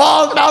hopping on the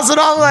wall, bouncing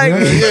off like.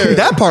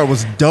 That part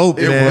was dope,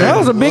 man. That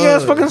was a big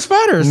ass fucking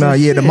spider. No,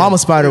 yeah, the mama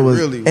spider was,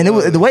 really and it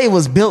was was. the way it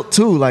was built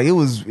too. Like it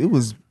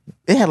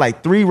had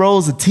like 3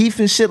 rows of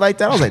teeth and shit like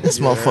that. I was like, this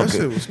motherfucker, that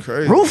shit was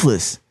crazy.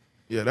 ruthless.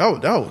 Yeah,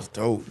 that was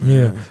dope.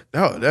 Yeah.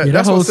 That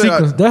That whole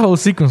sequence. That whole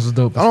sequence was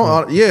dope.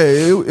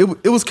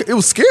 It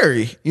was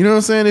scary. You know what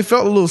I'm saying? It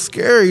felt a little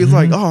scary. It's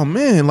like, oh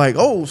man, like,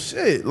 oh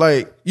shit.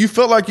 Like you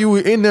felt like you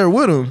were in there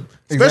with him.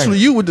 Especially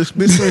you with the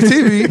bitch on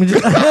TV. Hey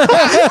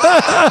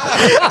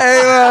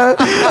man,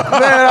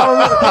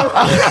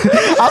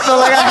 I felt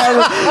like I had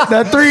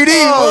that 3D.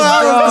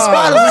 The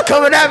spiders was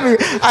coming at me.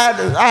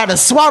 I had to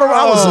swat them.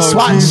 I was just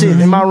swatting shit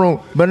in my room.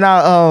 But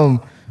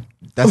now,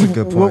 That's a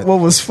good point. What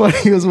was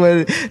funny was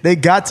when they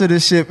got to the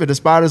ship and the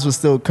spiders were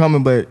still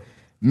coming, but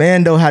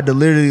Mando had to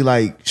literally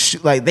like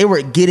they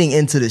were getting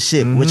into the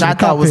ship, which I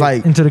thought was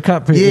like into the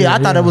cockpit. Yeah, I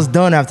thought it was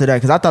done after that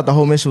because I thought the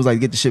whole mission was like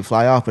get the ship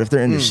fly off. But if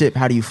they're in the ship,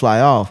 how do you fly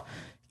off?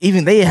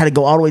 Even they had to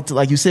go all the way to,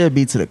 like you said,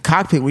 be to the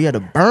cockpit where you had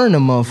to burn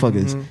them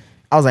motherfuckers.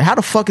 I was like, how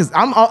the fuck is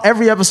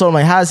every episode I'm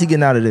like, how is he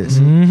getting out of this?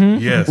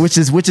 Yes. Which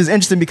is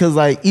interesting because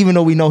like even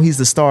though we know he's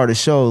the star of the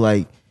show,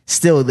 like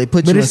still they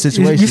put you in a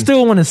situation. You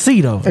still want to see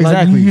though. Like,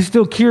 Exactly. you're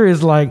still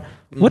curious. Like,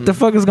 what the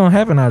fuck is gonna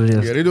happen out of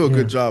this? Yeah, they do a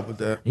good job with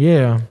that.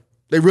 Yeah.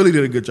 They really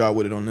did a good job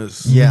with it on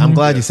this. Yeah, I'm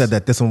glad you said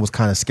that. This one was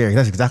kind of scary.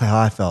 That's exactly how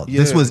I felt.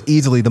 This Yeah. was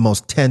easily the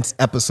most tense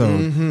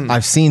episode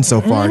I've seen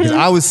so far. Because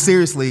I was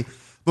seriously,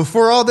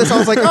 before all this, I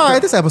was like, all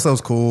right, this episode's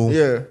cool.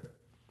 Yeah.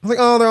 I was like,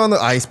 oh, they're on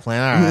the ice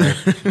planet.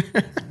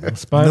 All right.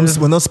 Spiders.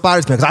 When those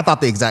spiders came, because I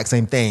thought the exact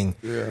same thing.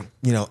 Yeah.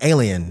 You know,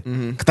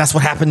 Alien. 'Cause that's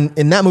what happened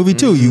in that movie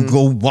too. You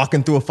go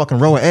walking through a fucking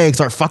row of eggs,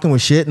 start fucking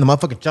with shit, and the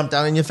motherfucker jump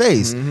down in your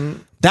face.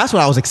 That's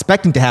what I was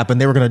expecting to happen.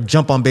 They were gonna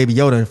jump on Baby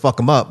Yoda and fuck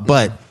him up.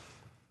 But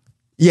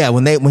yeah,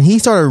 when he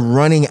started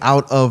running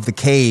out of the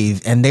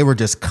cave and they were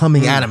just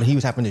coming at him and he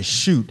was having to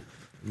shoot.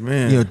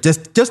 Man. You know,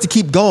 just to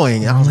keep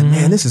going. And I was like,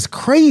 man, this is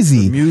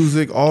crazy.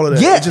 Music, all of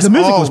that. Yeah, It just the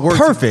music all was worked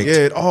perfect. Yeah,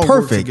 it all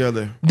perfect. worked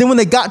together. Then when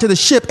they got to the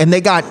ship and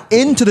they got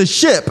into the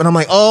ship, and I'm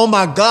like, oh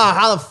my God,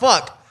 how the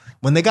fuck?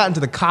 When they got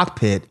into the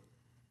cockpit,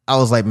 I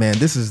was like, man,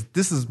 this is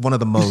one of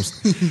the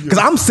most, because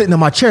I'm sitting in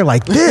my chair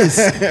like this,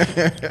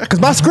 because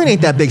my screen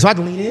ain't that big, so I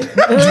can lean in.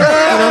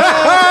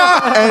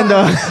 And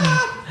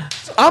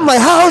I'm like,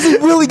 how is he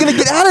really gonna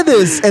get out of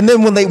this? And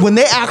then when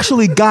they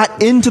actually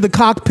got into the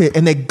cockpit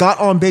and they got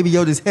on Baby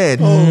Yoda's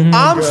head,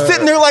 I'm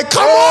sitting there like,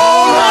 come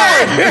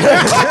on!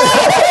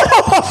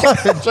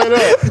 Straight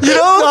up. You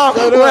know,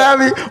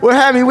 what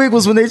had me weak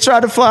was when they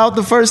tried to fly out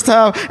the first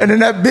time, and then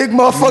that big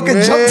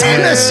motherfucker jumped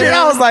in that shit.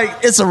 I was like,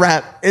 it's a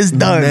wrap. It's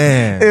done.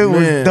 Man. It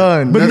was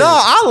done. But no,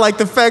 I like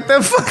the fact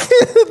that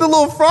fucking the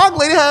little frog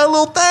lady had a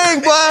little thing,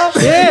 boy.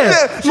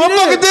 Yeah, she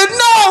Motherfucker did. didn't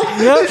know.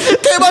 Yep. She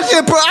came out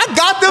here, bro. I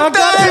got them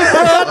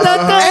things.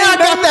 And I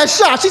got that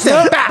shot. She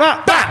said,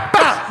 bop, bop,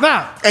 bop,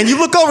 bop. And you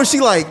look over, she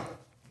like,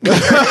 with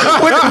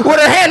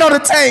her hand on the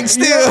tank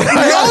still. oh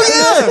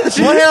yeah.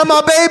 One hand on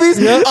my babies,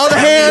 other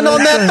hand on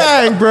that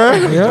thing, bro.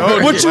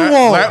 Told What you black,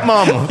 want? Black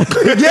mama.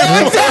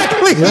 Yeah,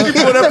 exactly. She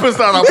put that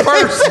pussy on a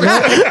purse.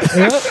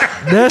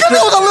 That's It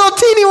was a little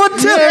teeny one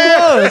too.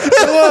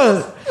 It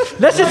was.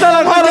 That shit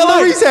sound like Hard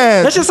Louise Knocks.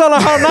 had. That shit sound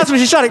like Hard Knocks when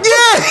she shot it.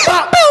 Yeah.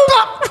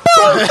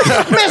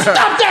 Man,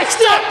 stop that!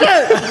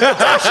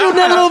 Stop shooting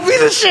that little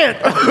piece of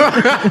shit.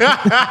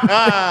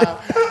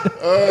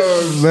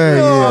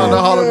 Man, the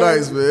Hollow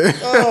Knights, man.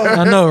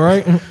 I know,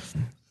 right?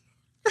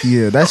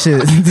 Yeah, that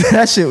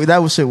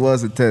shit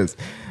was intense.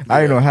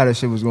 I didn't know how that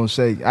shit was gonna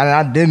shake.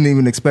 I didn't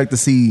even expect to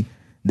see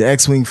the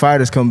X-Wing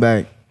fighters come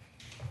back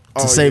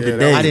to save the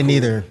day. I didn't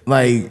either.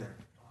 Like,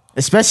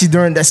 especially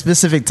during that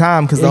specific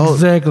time, because the whole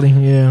Exactly,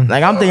 yeah.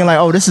 like I'm thinking like,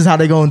 oh, this is how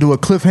they gonna do a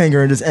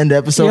cliffhanger and just end the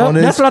episode Yep, on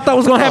this. that's what I thought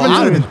was gonna happen.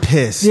 I'd too. have been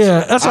pissed.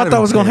 Yeah, that's what I I'd thought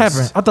have was been gonna happen.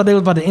 pissed. I thought they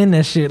was about to end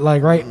that shit,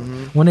 like right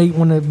when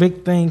the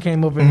big thing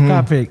came up in the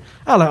cockpit.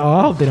 I was like, oh,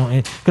 I hope they don't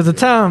end, because the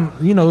time,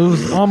 it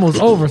was almost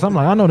over. So I'm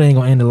like, I know they ain't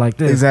gonna end it like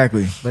this.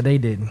 Exactly. But they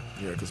didn't.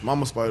 Yeah, because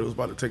Mama Spider was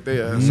about to take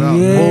their ass out.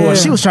 Yeah. Boy,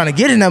 she was trying to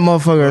get in that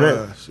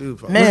motherfucker. Yeah, she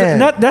was Man.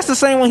 That's the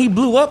same one he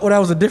blew up, or that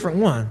was a different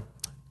one.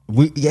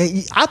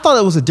 I thought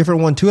it was a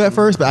different one too at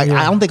first, but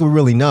I don't think we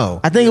really know.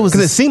 I think it was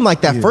because it seemed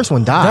like that first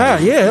one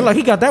died. Yeah, like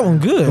he got that one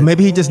good. But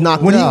maybe he just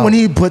knocked when it he out. when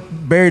he put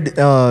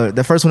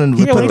the first one in.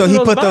 he when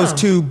put those those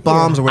two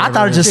bombs or whatever. I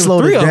thought it just Yeah,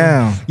 slowed three it of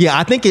them. down. Yeah,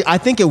 I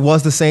think it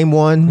was the same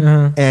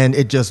one, and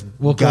it just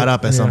got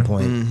up at some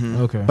point.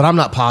 Okay. But I'm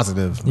not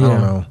positive. I Yeah.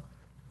 don't know.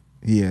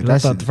 Yeah, I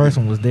that's thought the first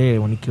one was dead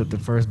when he killed the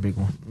first big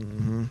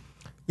one.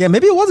 Yeah,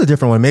 maybe it was a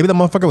different one. Maybe the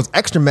motherfucker was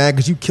extra mad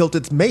because you killed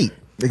its mate.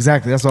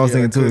 exactly. That's what I was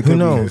thinking too. It Who could be.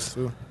 knows?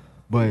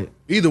 But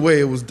Either way,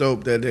 it was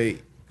dope that they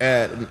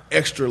add an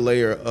extra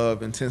layer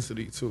of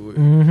intensity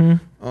to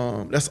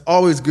it. That's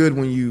always good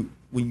when you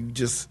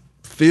just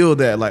feel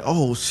that like,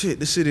 oh shit,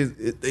 this shit is.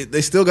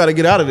 They still got to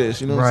get out of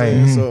this. You know what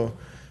I'm saying? So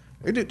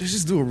they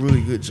just do a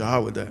really good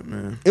job with that,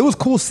 man. It was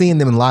cool seeing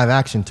them in live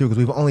action too, because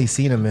we've only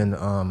seen them in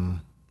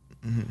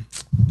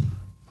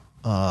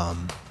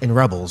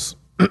Rebels.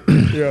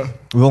 Yeah.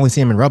 We've only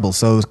seen them in Rebels,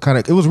 so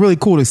it was really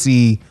cool to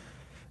see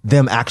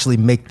them actually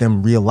make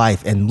them real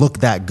life and look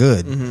that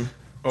good.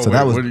 So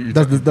that was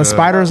the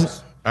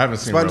spiders. I haven't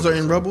seen Spiders are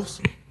in Rebels.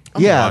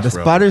 Rebels. yeah, watch the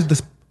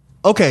spiders.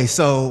 Okay,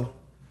 so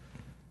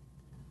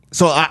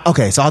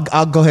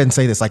I'll go ahead and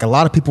say this. Like, a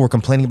lot of people were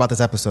complaining about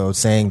this episode,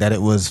 saying that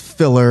it was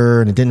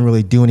filler and it didn't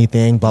really do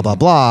anything, blah blah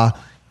blah.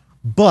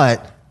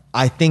 But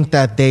I think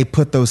that they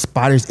put those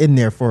spiders in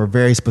there for a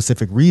very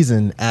specific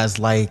reason, as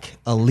like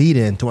a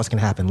lead-in to what's going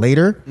to happen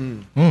later.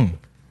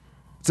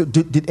 So,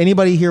 did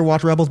anybody here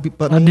watch Rebels?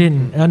 But I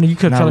didn't. I know you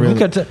kept Not telling me.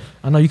 really.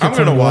 I know you kept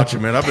I'm telling gonna me to watch it,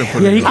 man. I've been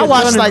putting. Yeah, he it kept I on.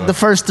 watched telling like me- the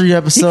first 3 He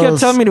episodes. kept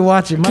telling me to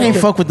watch it. Can't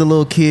fuck with the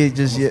little kid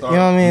just yet. You know what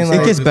I mean? it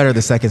Like, gets better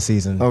the second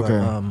season. Okay.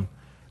 But,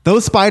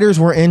 those spiders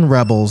were in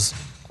Rebels,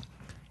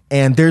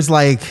 and there's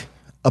like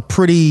a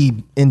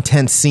pretty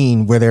intense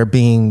scene where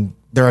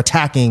they're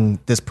attacking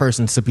this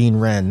person, Sabine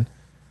Wren,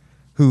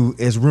 who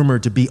is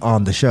rumored to be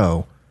on the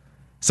show.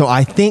 So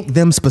I think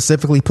them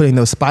specifically putting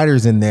those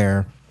spiders in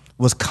there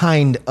was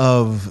kind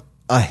of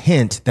a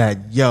hint that,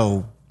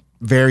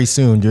 very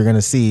soon you're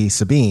gonna see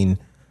Sabine.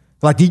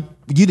 Like, you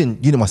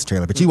didn't watch the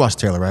trailer, but you watched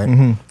the trailer,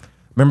 right?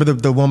 Remember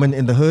the woman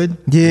in the hood?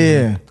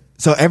 yeah.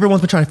 So everyone's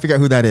been trying to figure out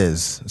who that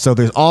is. So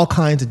there's all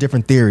kinds of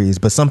different theories,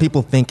 but some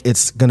people think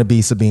it's going to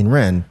be Sabine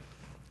Wren.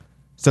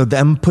 So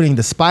them putting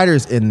the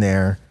spiders in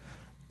there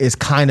is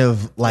kind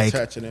of like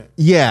Attaching it.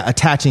 Yeah,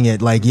 attaching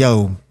it like,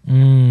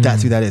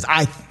 that's who that is.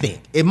 I think.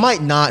 It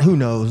might not, who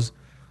knows,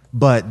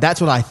 but that's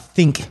what I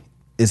think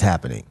is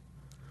happening.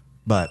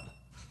 But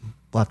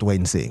we'll have to wait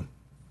and see.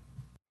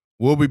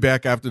 We'll be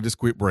back after this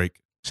quick break.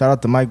 Shout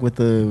out to Mike with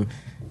the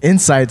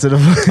insights of the.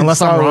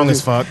 Unless I'm Star wrong Wars.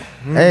 as fuck.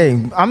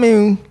 Hey, I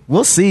mean,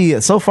 we'll see.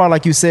 So far,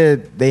 like you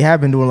said, they have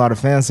been doing a lot of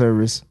fan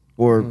service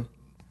or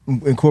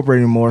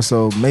incorporating more.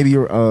 So maybe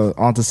you're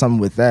onto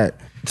something with that.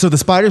 So the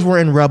spiders were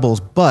in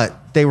Rebels,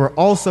 but they were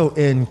also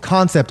in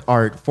concept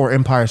art for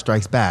Empire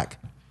Strikes Back.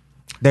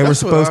 They were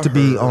That's what supposed I to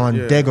be heard, on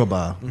yeah.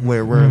 Dagobah,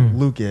 where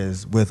Luke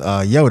is with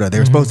Yoda. They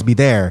were supposed to be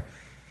there.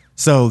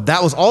 So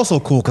that was also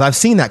cool because I've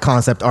seen that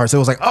concept art. So it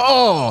was like,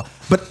 oh.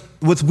 But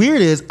what's weird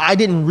is I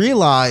didn't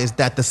realize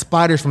that the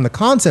spiders from the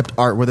concept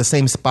art were the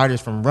same spiders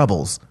from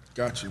Rebels.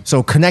 Got you.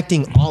 So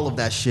connecting all of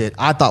that shit,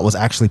 I thought was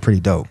actually pretty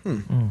dope.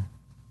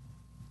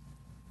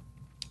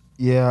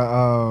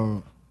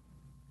 Yeah,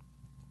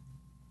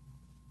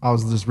 I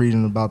was just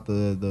reading about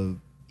the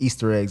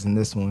Easter eggs in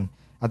this one.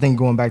 I think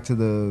going back to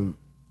the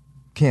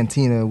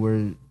cantina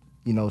where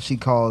she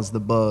calls the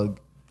bug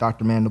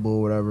Dr. Mandible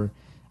or whatever.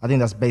 I think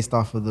that's based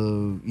off of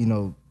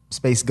the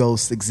space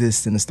ghosts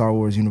exist in the Star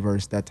Wars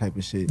universe, that type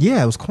of shit.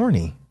 Yeah, it was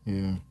corny.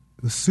 Yeah,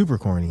 It was super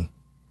corny.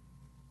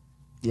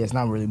 yeah, it's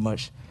not really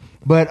much,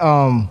 but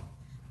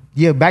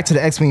yeah. Back to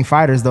the X-wing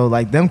fighters though,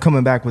 like them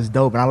coming back was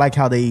dope, and I like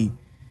how you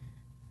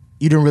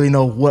didn't really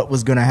know what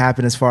was gonna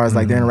happen as far as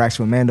like the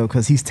interaction with Mando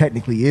because he's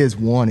technically is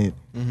wanted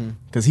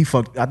because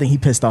I think he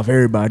pissed off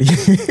everybody.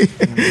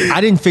 I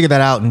didn't figure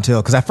that out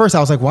until because at first I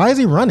was like, why is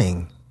he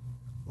running?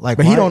 Like,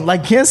 But he why- don't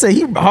like Ken say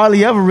he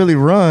hardly ever really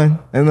run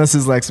unless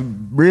it's like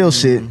some real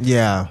shit.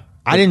 Yeah,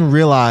 I didn't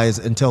realize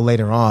until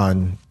later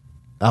on.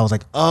 I was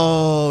like,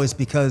 oh, it's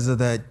because of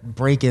that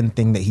break-in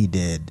thing that he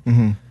did.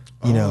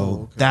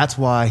 That's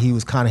why he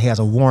has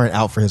a warrant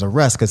out for his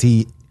arrest because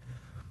he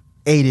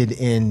aided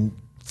in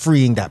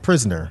freeing that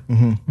prisoner.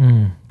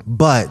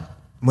 But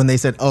when they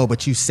said, oh,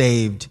 but you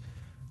saved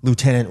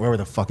Lieutenant, whatever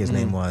the fuck his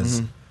name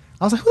was,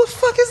 I was like, who the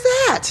fuck is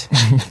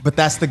that? But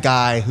that's the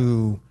guy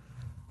who.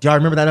 Do y'all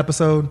remember that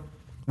episode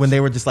when they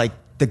were just like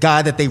the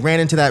guy that they ran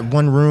into that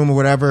one room or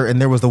whatever, and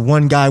there was the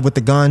one guy with the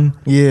gun?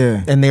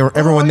 Yeah. And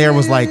everyone there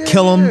was like,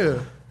 kill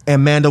him.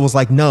 And Mando was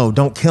like, no,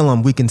 don't kill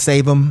him. We can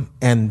save him.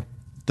 And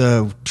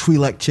the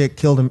Twi'lek chick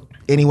killed him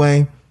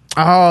anyway.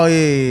 Oh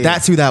yeah.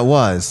 That's who that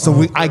was.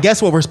 So I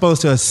guess what we're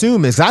supposed to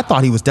assume is I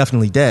thought he was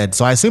definitely dead.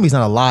 So I assume he's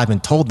not alive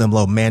and told them,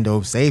 "Lo,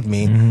 Mando saved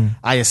me."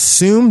 I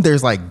assume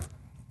there's like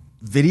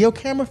video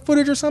camera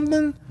footage or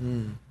something.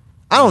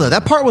 I don't know.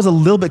 That part was a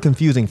little bit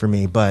confusing for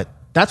me, but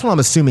that's what I'm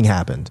assuming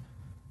happened.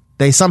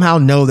 They somehow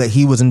know that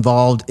he was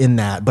involved in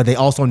that, but they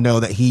also know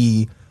that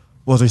he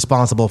was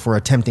responsible for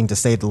attempting to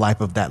save the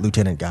life of that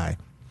lieutenant guy.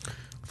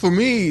 For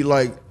me,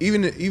 like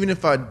even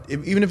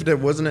if there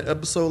wasn't an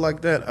episode like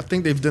that, I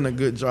think they've done a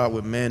good job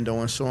with Mando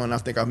and showing. I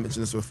think I've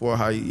mentioned this before,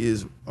 how he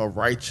is a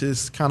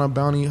righteous kind of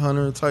bounty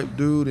hunter type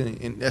dude,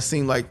 and that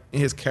seemed like in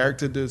his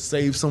character to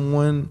save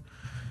someone.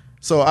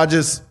 So I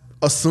just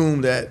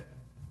assumed that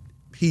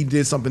he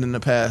did something in the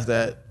past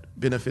that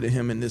benefited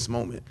him in this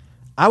moment.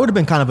 I would have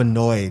been kind of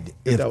annoyed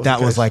if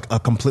that was case. like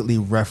a completely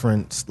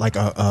reference, like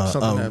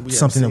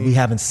Something that we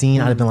haven't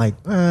seen. I'd have been like,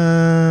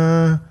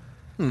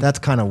 that's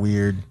kind of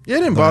weird. Yeah, it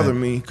didn't bother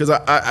me because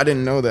I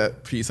didn't know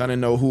that piece. I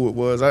didn't know who it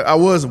was. I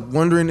was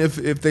wondering if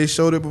they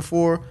showed it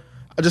before.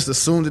 I just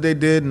assumed that they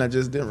did, and I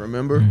just didn't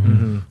remember.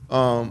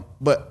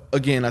 But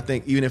again, I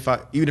think even if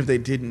they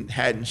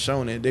hadn't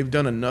shown it, they've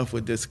done enough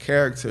with this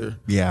character,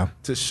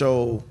 to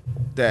show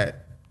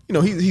that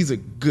he's a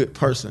good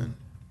person.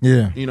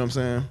 Yeah, you know what I'm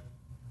saying,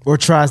 or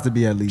tries to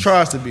be at least.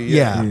 Tries to be.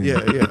 Yeah.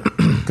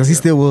 Because he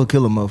still will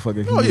kill a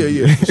motherfucker. Oh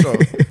yeah, for sure.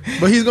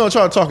 But he's gonna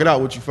try to talk it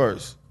out with you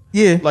first.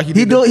 Yeah, like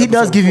he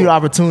does give you the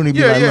opportunity.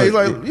 He's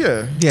like,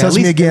 touch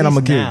me again, I'm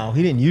a kid. Now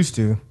he didn't used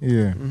to.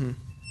 Yeah.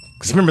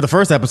 Because remember the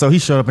first episode, he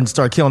showed up and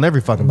started killing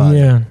every fucking body.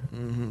 Yeah.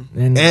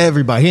 And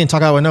everybody. He didn't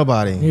talk out with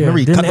nobody. Remember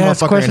he cut the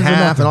motherfucker in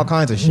half and all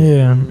kinds of shit.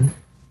 Yeah.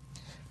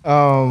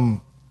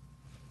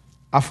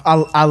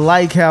 I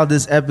like how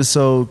this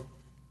episode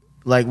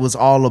was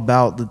all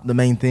about the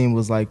main theme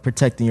was like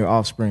protecting your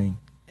offspring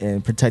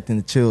and protecting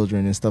the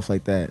children and stuff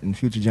like that and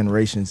future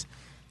generations.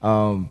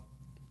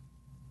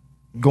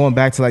 Going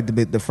back to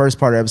the first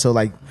part of the episode,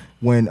 like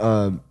when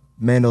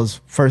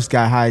Mando's first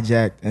got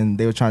hijacked and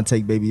they were trying to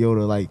take Baby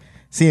Yoda, like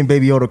seeing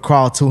Baby Yoda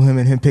crawl to him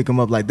and him pick him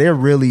up, like they're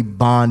really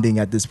bonding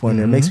at this point.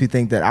 And it makes me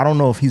think that I don't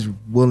know if he's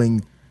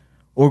willing,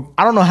 or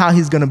I don't know how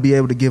he's going to be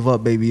able to give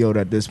up Baby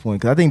Yoda at this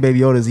point. Because I think Baby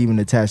Yoda is even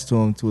attached to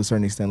him to a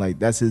certain extent. Like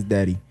that's his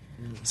daddy.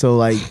 So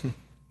like,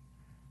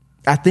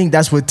 I think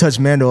that's what touched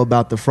Mando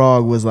about the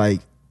frog was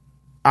like,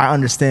 I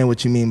understand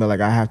what you mean, but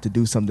like I have to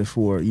do something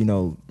for,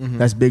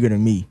 that's bigger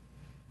than me.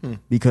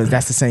 Because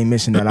that's the same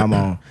mission that I'm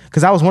on.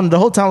 Because I was wondering the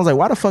whole time, I was like,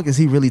 why the fuck is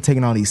he really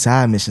taking on these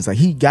side missions? Like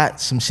he got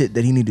some shit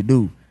that he need to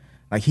do.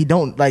 Like he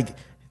don't, like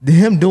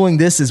him doing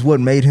this is what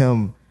made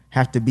him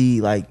have to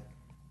be like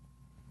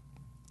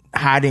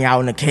hiding out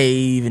in a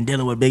cave and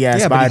dealing with big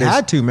ass spiders. But he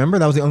had to, remember?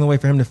 That was the only way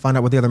for him to find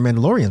out what the other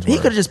Mandalorians were. He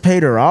could have just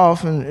paid her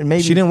off and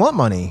maybe. She didn't want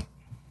money.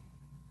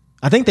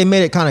 I think they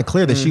made it kind of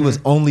clear that she was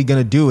only going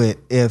to do it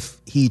if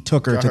he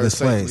took her to this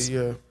place.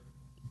 Yeah,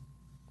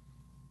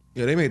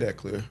 they made that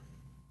clear.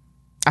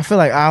 I feel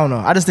like, I don't know.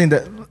 I just think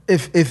that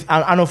if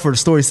I know for the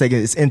story's sake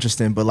it's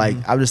interesting, but like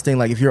I just think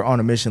like if you're on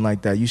a mission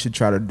like that, you should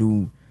try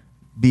to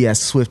be as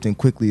swift and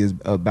quickly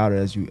about it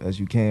as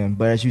you can.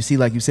 But as you see,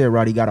 like you said,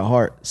 Roddy got a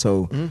heart,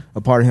 so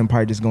a part of him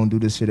probably just gonna do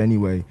this shit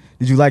anyway.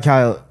 Did y'all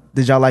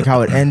like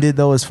how it ended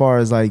though? As far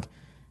as like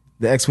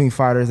the X-Wing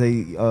fighters,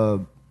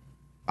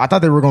 I thought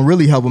they were gonna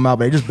really help him out,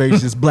 but they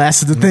just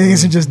blasted the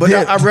things and just. But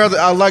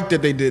I like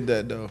that they did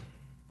that though.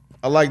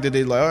 I like that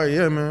they like, all right,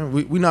 yeah, man,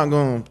 we not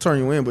gonna turn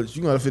you in, but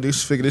you gotta figure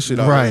this shit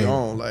out on your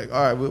own. Like,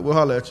 all right, we'll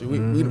holler at you.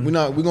 We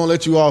gonna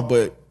let you off,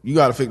 but you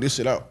gotta figure this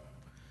shit out.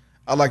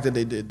 I like that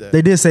they did that.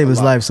 They did save his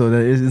life, so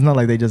that it's not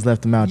like they just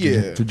left him out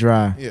to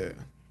dry. Yeah.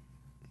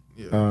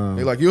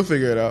 They're like, you'll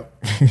figure it out.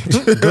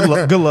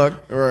 Good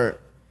luck. All right.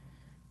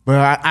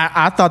 But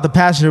I thought the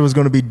passenger was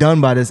going to be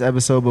done by this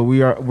episode, but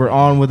we're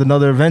on with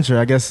another adventure.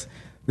 I guess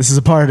this is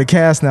a part of the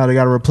cast now. They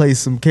got to replace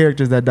some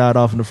characters that died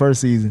off in the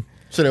first season.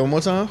 Say that one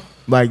more time.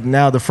 Like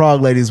now the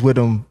frog lady's with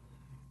them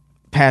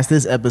past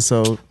this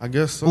episode. I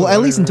guess so. Well, at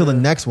least until the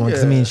next one,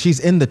 because I mean, she's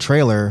in the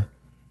trailer.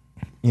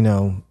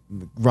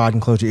 Rod, can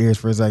close your ears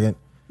for a second.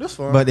 That's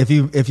fine. But if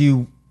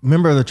you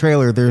remember the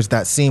trailer, there's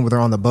that scene where they're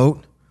on the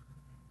boat.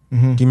 Do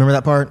you remember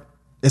that part?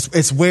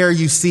 It's where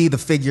you see the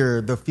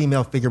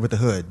female figure with the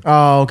hood.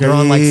 Oh, okay. They're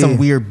on like some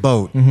weird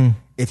boat.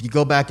 If you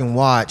go back and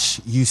watch,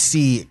 you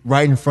see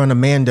right in front of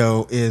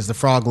Mando is the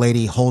frog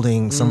lady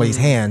holding somebody's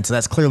hand. So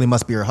that's clearly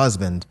must be her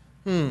husband.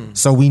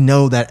 So we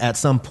know that at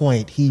some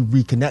point he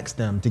reconnects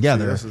them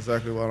together. That's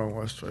exactly why I don't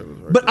watch trailers.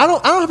 Right But I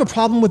don't have a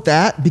problem with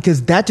that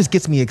because that just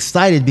gets me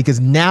excited because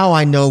now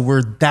I know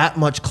we're that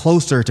much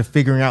closer to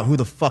figuring out who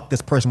the fuck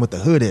this person with the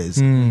hood is.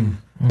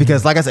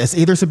 Because like I said, it's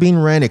either Sabine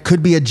Wren, it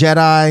could be a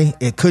Jedi,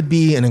 it could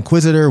be an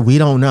Inquisitor, we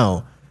don't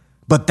know.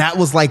 But that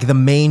was like the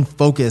main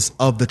focus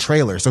of the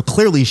trailer. So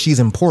clearly she's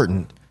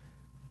important.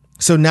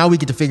 So now we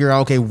get to figure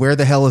out, okay, where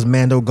the hell is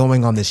Mando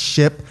going on this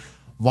ship?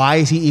 Why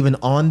is he even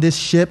on this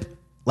ship?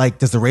 Like,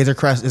 does the Razor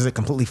Crest, is it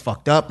completely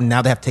fucked up? And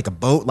now they have to take a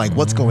boat? Like,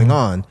 what's going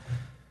on?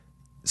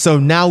 So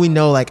now we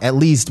know, like, at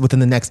least within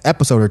the next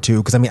episode or two,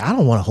 because I mean, I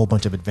don't want a whole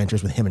bunch of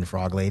adventures with him and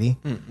Frog Lady.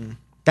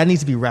 That needs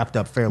to be wrapped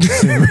up fairly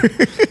soon.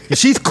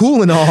 She's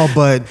cool and all,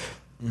 but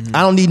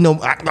I don't need no.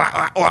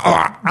 I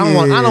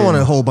don't want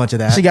a whole bunch of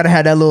that. She got to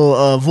have that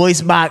little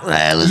voice box.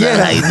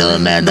 How you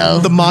doing, Mando?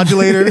 The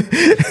modulator,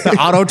 the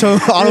auto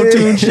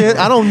tune shit.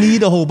 I don't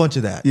need a whole bunch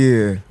of that.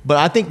 Yeah, but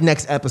I think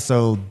next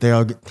episode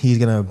he's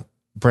gonna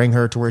bring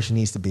her to where she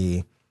needs to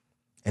be,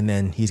 and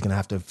then he's gonna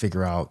have to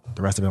figure out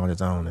the rest of it on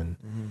his own. And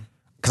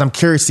because I'm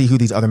curious to see who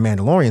these other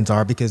Mandalorians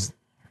are, because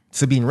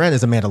Sabine Wren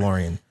is a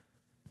Mandalorian.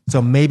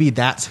 So maybe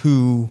that's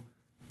who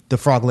the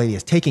Frog Lady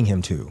is taking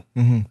him to.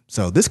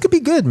 So this could be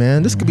good,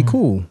 man. This could be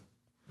cool.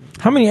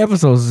 How many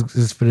episodes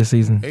is for this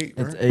season? 8,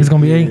 right? It's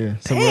gonna be 8. Yeah.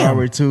 So we're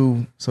already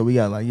 2. So we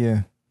got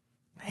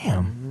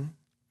Damn.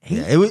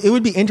 Yeah, it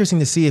would be interesting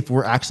to see if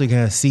we're actually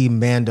going to see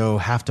Mando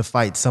have to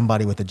fight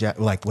somebody with a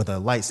with a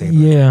lightsaber.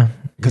 Yeah.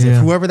 Because if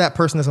whoever that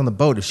person is on the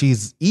boat, if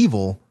she's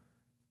evil,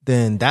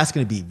 then that's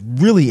going to be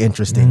really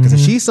interesting. Because if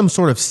she's some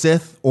sort of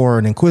Sith or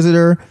an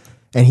Inquisitor,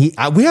 and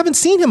we haven't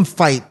seen him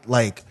fight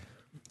like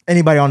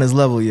anybody on his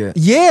level yet.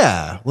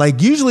 Yeah,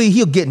 like usually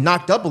he'll get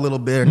knocked up a little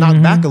bit or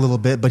knocked back a little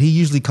bit, but he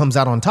usually comes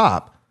out on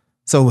top.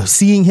 So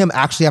seeing him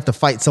actually have to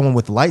fight someone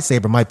with a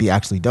lightsaber might be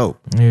actually dope.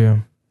 Yeah.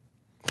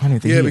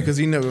 Because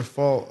he never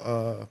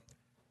fought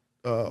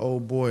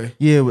old boy.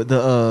 Yeah, with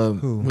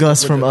the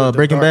Gus from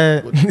Breaking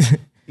Bad.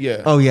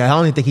 Yeah. Oh yeah, I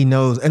don't even think he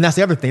knows. And that's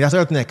the other thing. That's the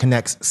other thing that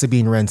connects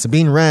Sabine Wren.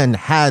 Sabine Wren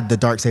had the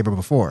Darksaber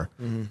before.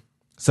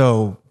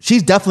 So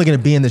she's definitely going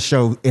to be in the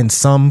show in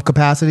some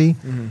capacity.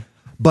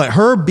 But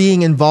her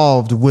being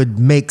involved would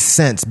make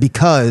sense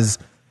because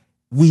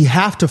we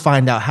have to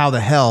find out how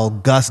the hell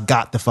Gus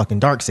got the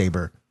fucking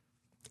Darksaber.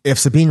 If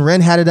Sabine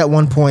Wren had it at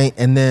one point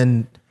and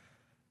then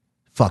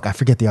I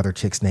forget the other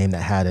chick's name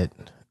that had it.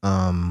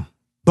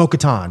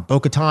 Bo-Katan.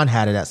 Bo-Katan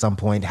had it at some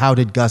point. How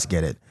did Gus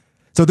get it?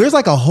 So there's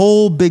like a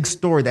whole big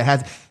story that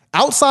has,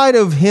 outside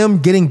of him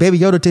getting Baby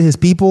Yoda to his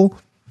people,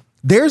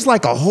 there's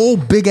like a whole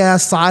big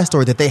ass side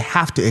story that they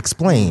have to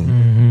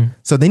explain.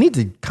 So they need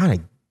to kind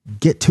of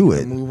get to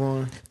it. Move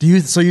on.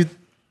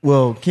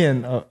 Well,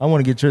 Ken, I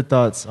want to get your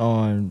thoughts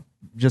on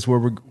just where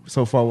we're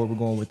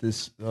going with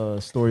this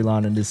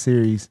storyline in this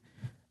series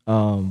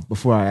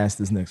before I ask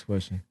this next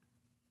question.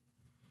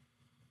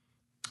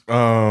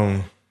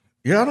 Yeah,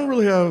 I don't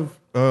really have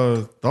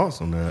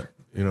thoughts on that.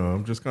 You know,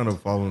 I'm just kind of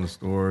following the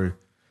story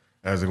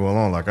as it go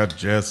along. Like I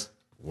just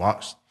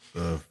watched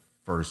the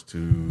first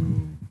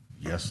 2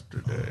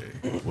 yesterday,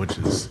 which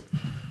is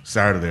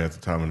Saturday at the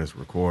time of this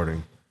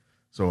recording.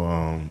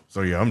 So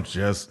yeah, I'm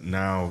just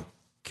now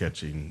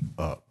catching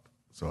up.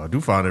 So I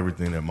do find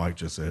everything that Mike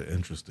just said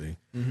interesting,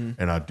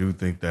 and I do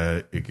think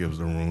that it gives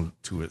them room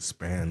to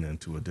expand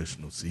into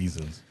additional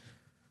seasons.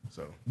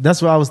 So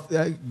that's what I was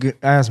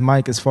asked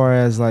Mike as far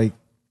as like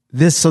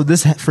this. So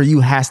this for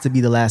you has to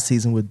be the last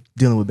season with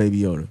dealing with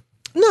Baby Yoda.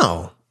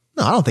 No,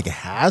 I don't think it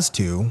has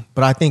to.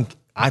 But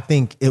I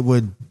think it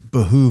would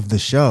behoove the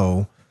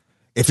show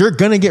if you're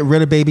gonna get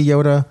rid of Baby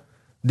Yoda,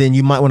 then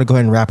you might want to go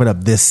ahead and wrap it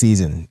up this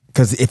season.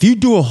 Because if you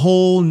do a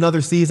whole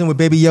nother season with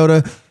Baby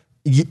Yoda,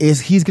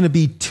 he's gonna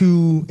be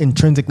too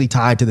intrinsically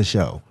tied to the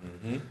show.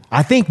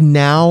 I think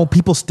now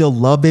people still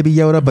love Baby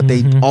Yoda, but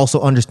they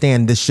also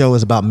understand this show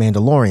is about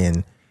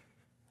Mandalorian.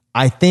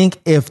 I think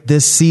if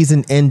this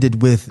season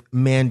ended with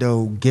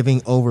Mando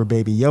giving over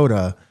Baby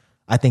Yoda,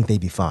 I think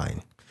they'd be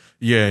fine.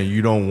 Yeah,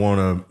 you don't want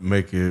to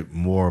make it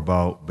more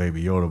about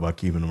Baby Yoda by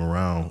keeping him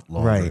around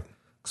longer. Right.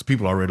 Because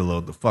people already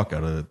love the fuck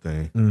out of that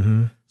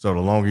thing. So the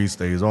longer he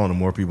stays on, the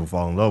more people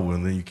fall in love with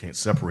him, then you can't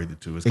separate the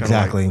two. It's kind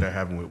of like that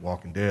happened with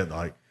Walking Dead.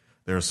 Like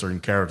there are certain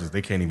characters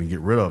they can't even get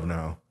rid of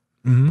now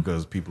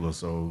because people are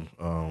so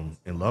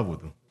in love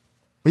with them.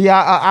 But yeah,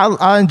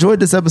 I enjoyed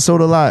this episode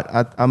a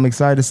lot. I'm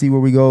excited to see where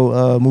we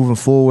go moving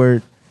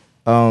forward.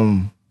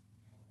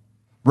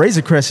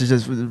 Razor Crest is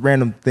just a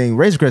random thing.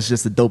 Razor Crest is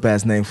just a dope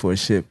ass name for a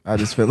ship. I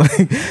just feel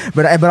like,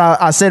 but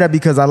I say that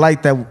because I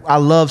like that. I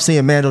love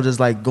seeing Mando just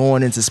like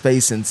going into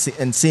space and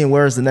seeing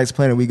where's the next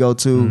planet we go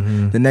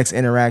to, the next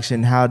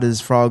interaction. How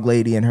does Frog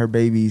Lady and her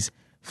babies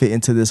fit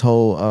into this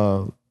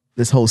whole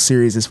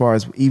series as far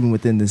as even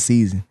within the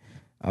season?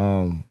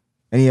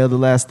 Any other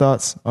last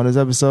thoughts on this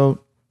episode?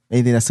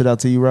 Anything that stood out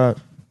to you,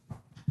 Rob?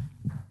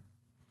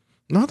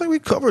 No, I think we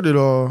covered it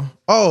all.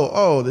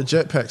 Oh, the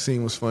jetpack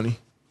scene was funny.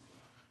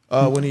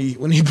 When he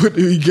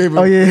gave him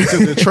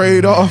the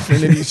trade off,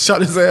 and then he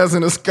shot his ass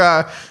in the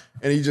sky,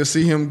 and you just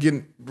see him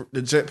getting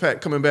the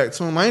jetpack coming back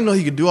to him. I didn't know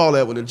he could do all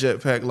that with a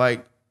jetpack,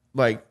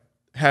 like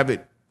have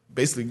it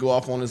basically go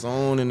off on its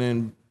own and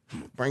then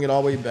bring it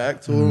all the way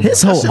back to him.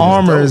 His whole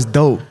armor is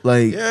dope.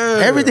 Like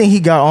everything he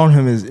got on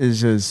him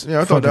is just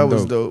I thought that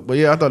was dope. But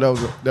yeah, I thought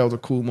that was a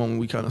cool moment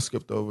we kind of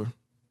skipped over.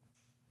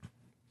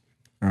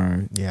 All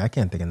right. Yeah, I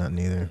can't think of nothing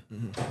either.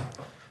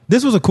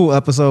 This was a cool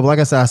episode. But like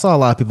I said, I saw a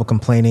lot of people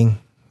complaining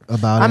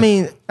about it. I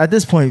mean, at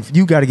this point,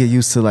 you got to get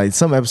used to like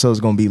some episodes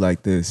going to be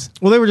like this.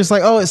 Well, they were just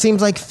like, oh, it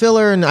seems like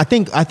filler. And I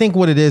think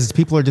what it is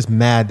people are just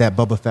mad that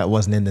Boba Fett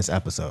wasn't in this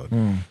episode.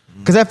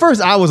 Because at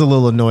first I was a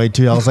little annoyed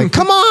too. I was like,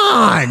 come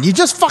on, you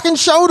just fucking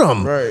showed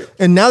him. Right.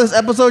 And now this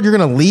episode, you're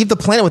going to leave the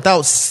planet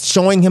without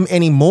showing him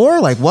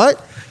anymore? Like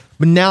what?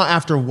 But now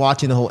after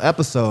watching the whole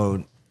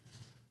episode,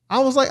 I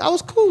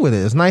was cool with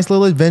it. It's a nice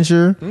little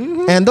adventure.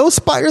 And those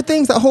spider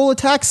things, that whole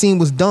attack scene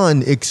was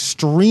done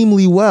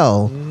extremely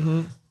well.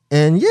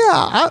 And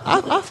yeah,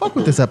 I fuck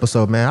with this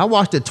episode, man. I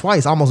watched it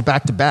twice, almost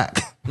back to back.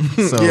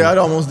 So, Yeah, I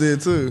almost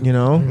did too. you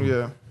know?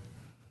 Yeah.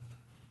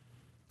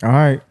 All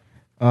right.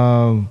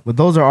 But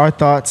those are our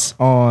thoughts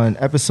on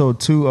episode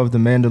 2 of The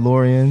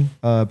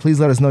Mandalorian. Please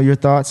let us know your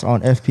thoughts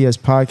on FPS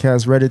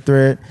Podcast Reddit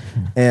thread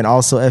and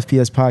also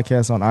FPS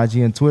Podcast on IG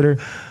and Twitter.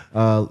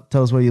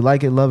 Tell us whether you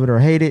like it, love it, or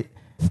hate it.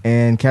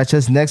 And catch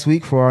us next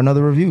week for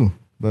another review.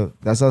 But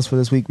that's us for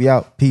this week. We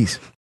out. Peace.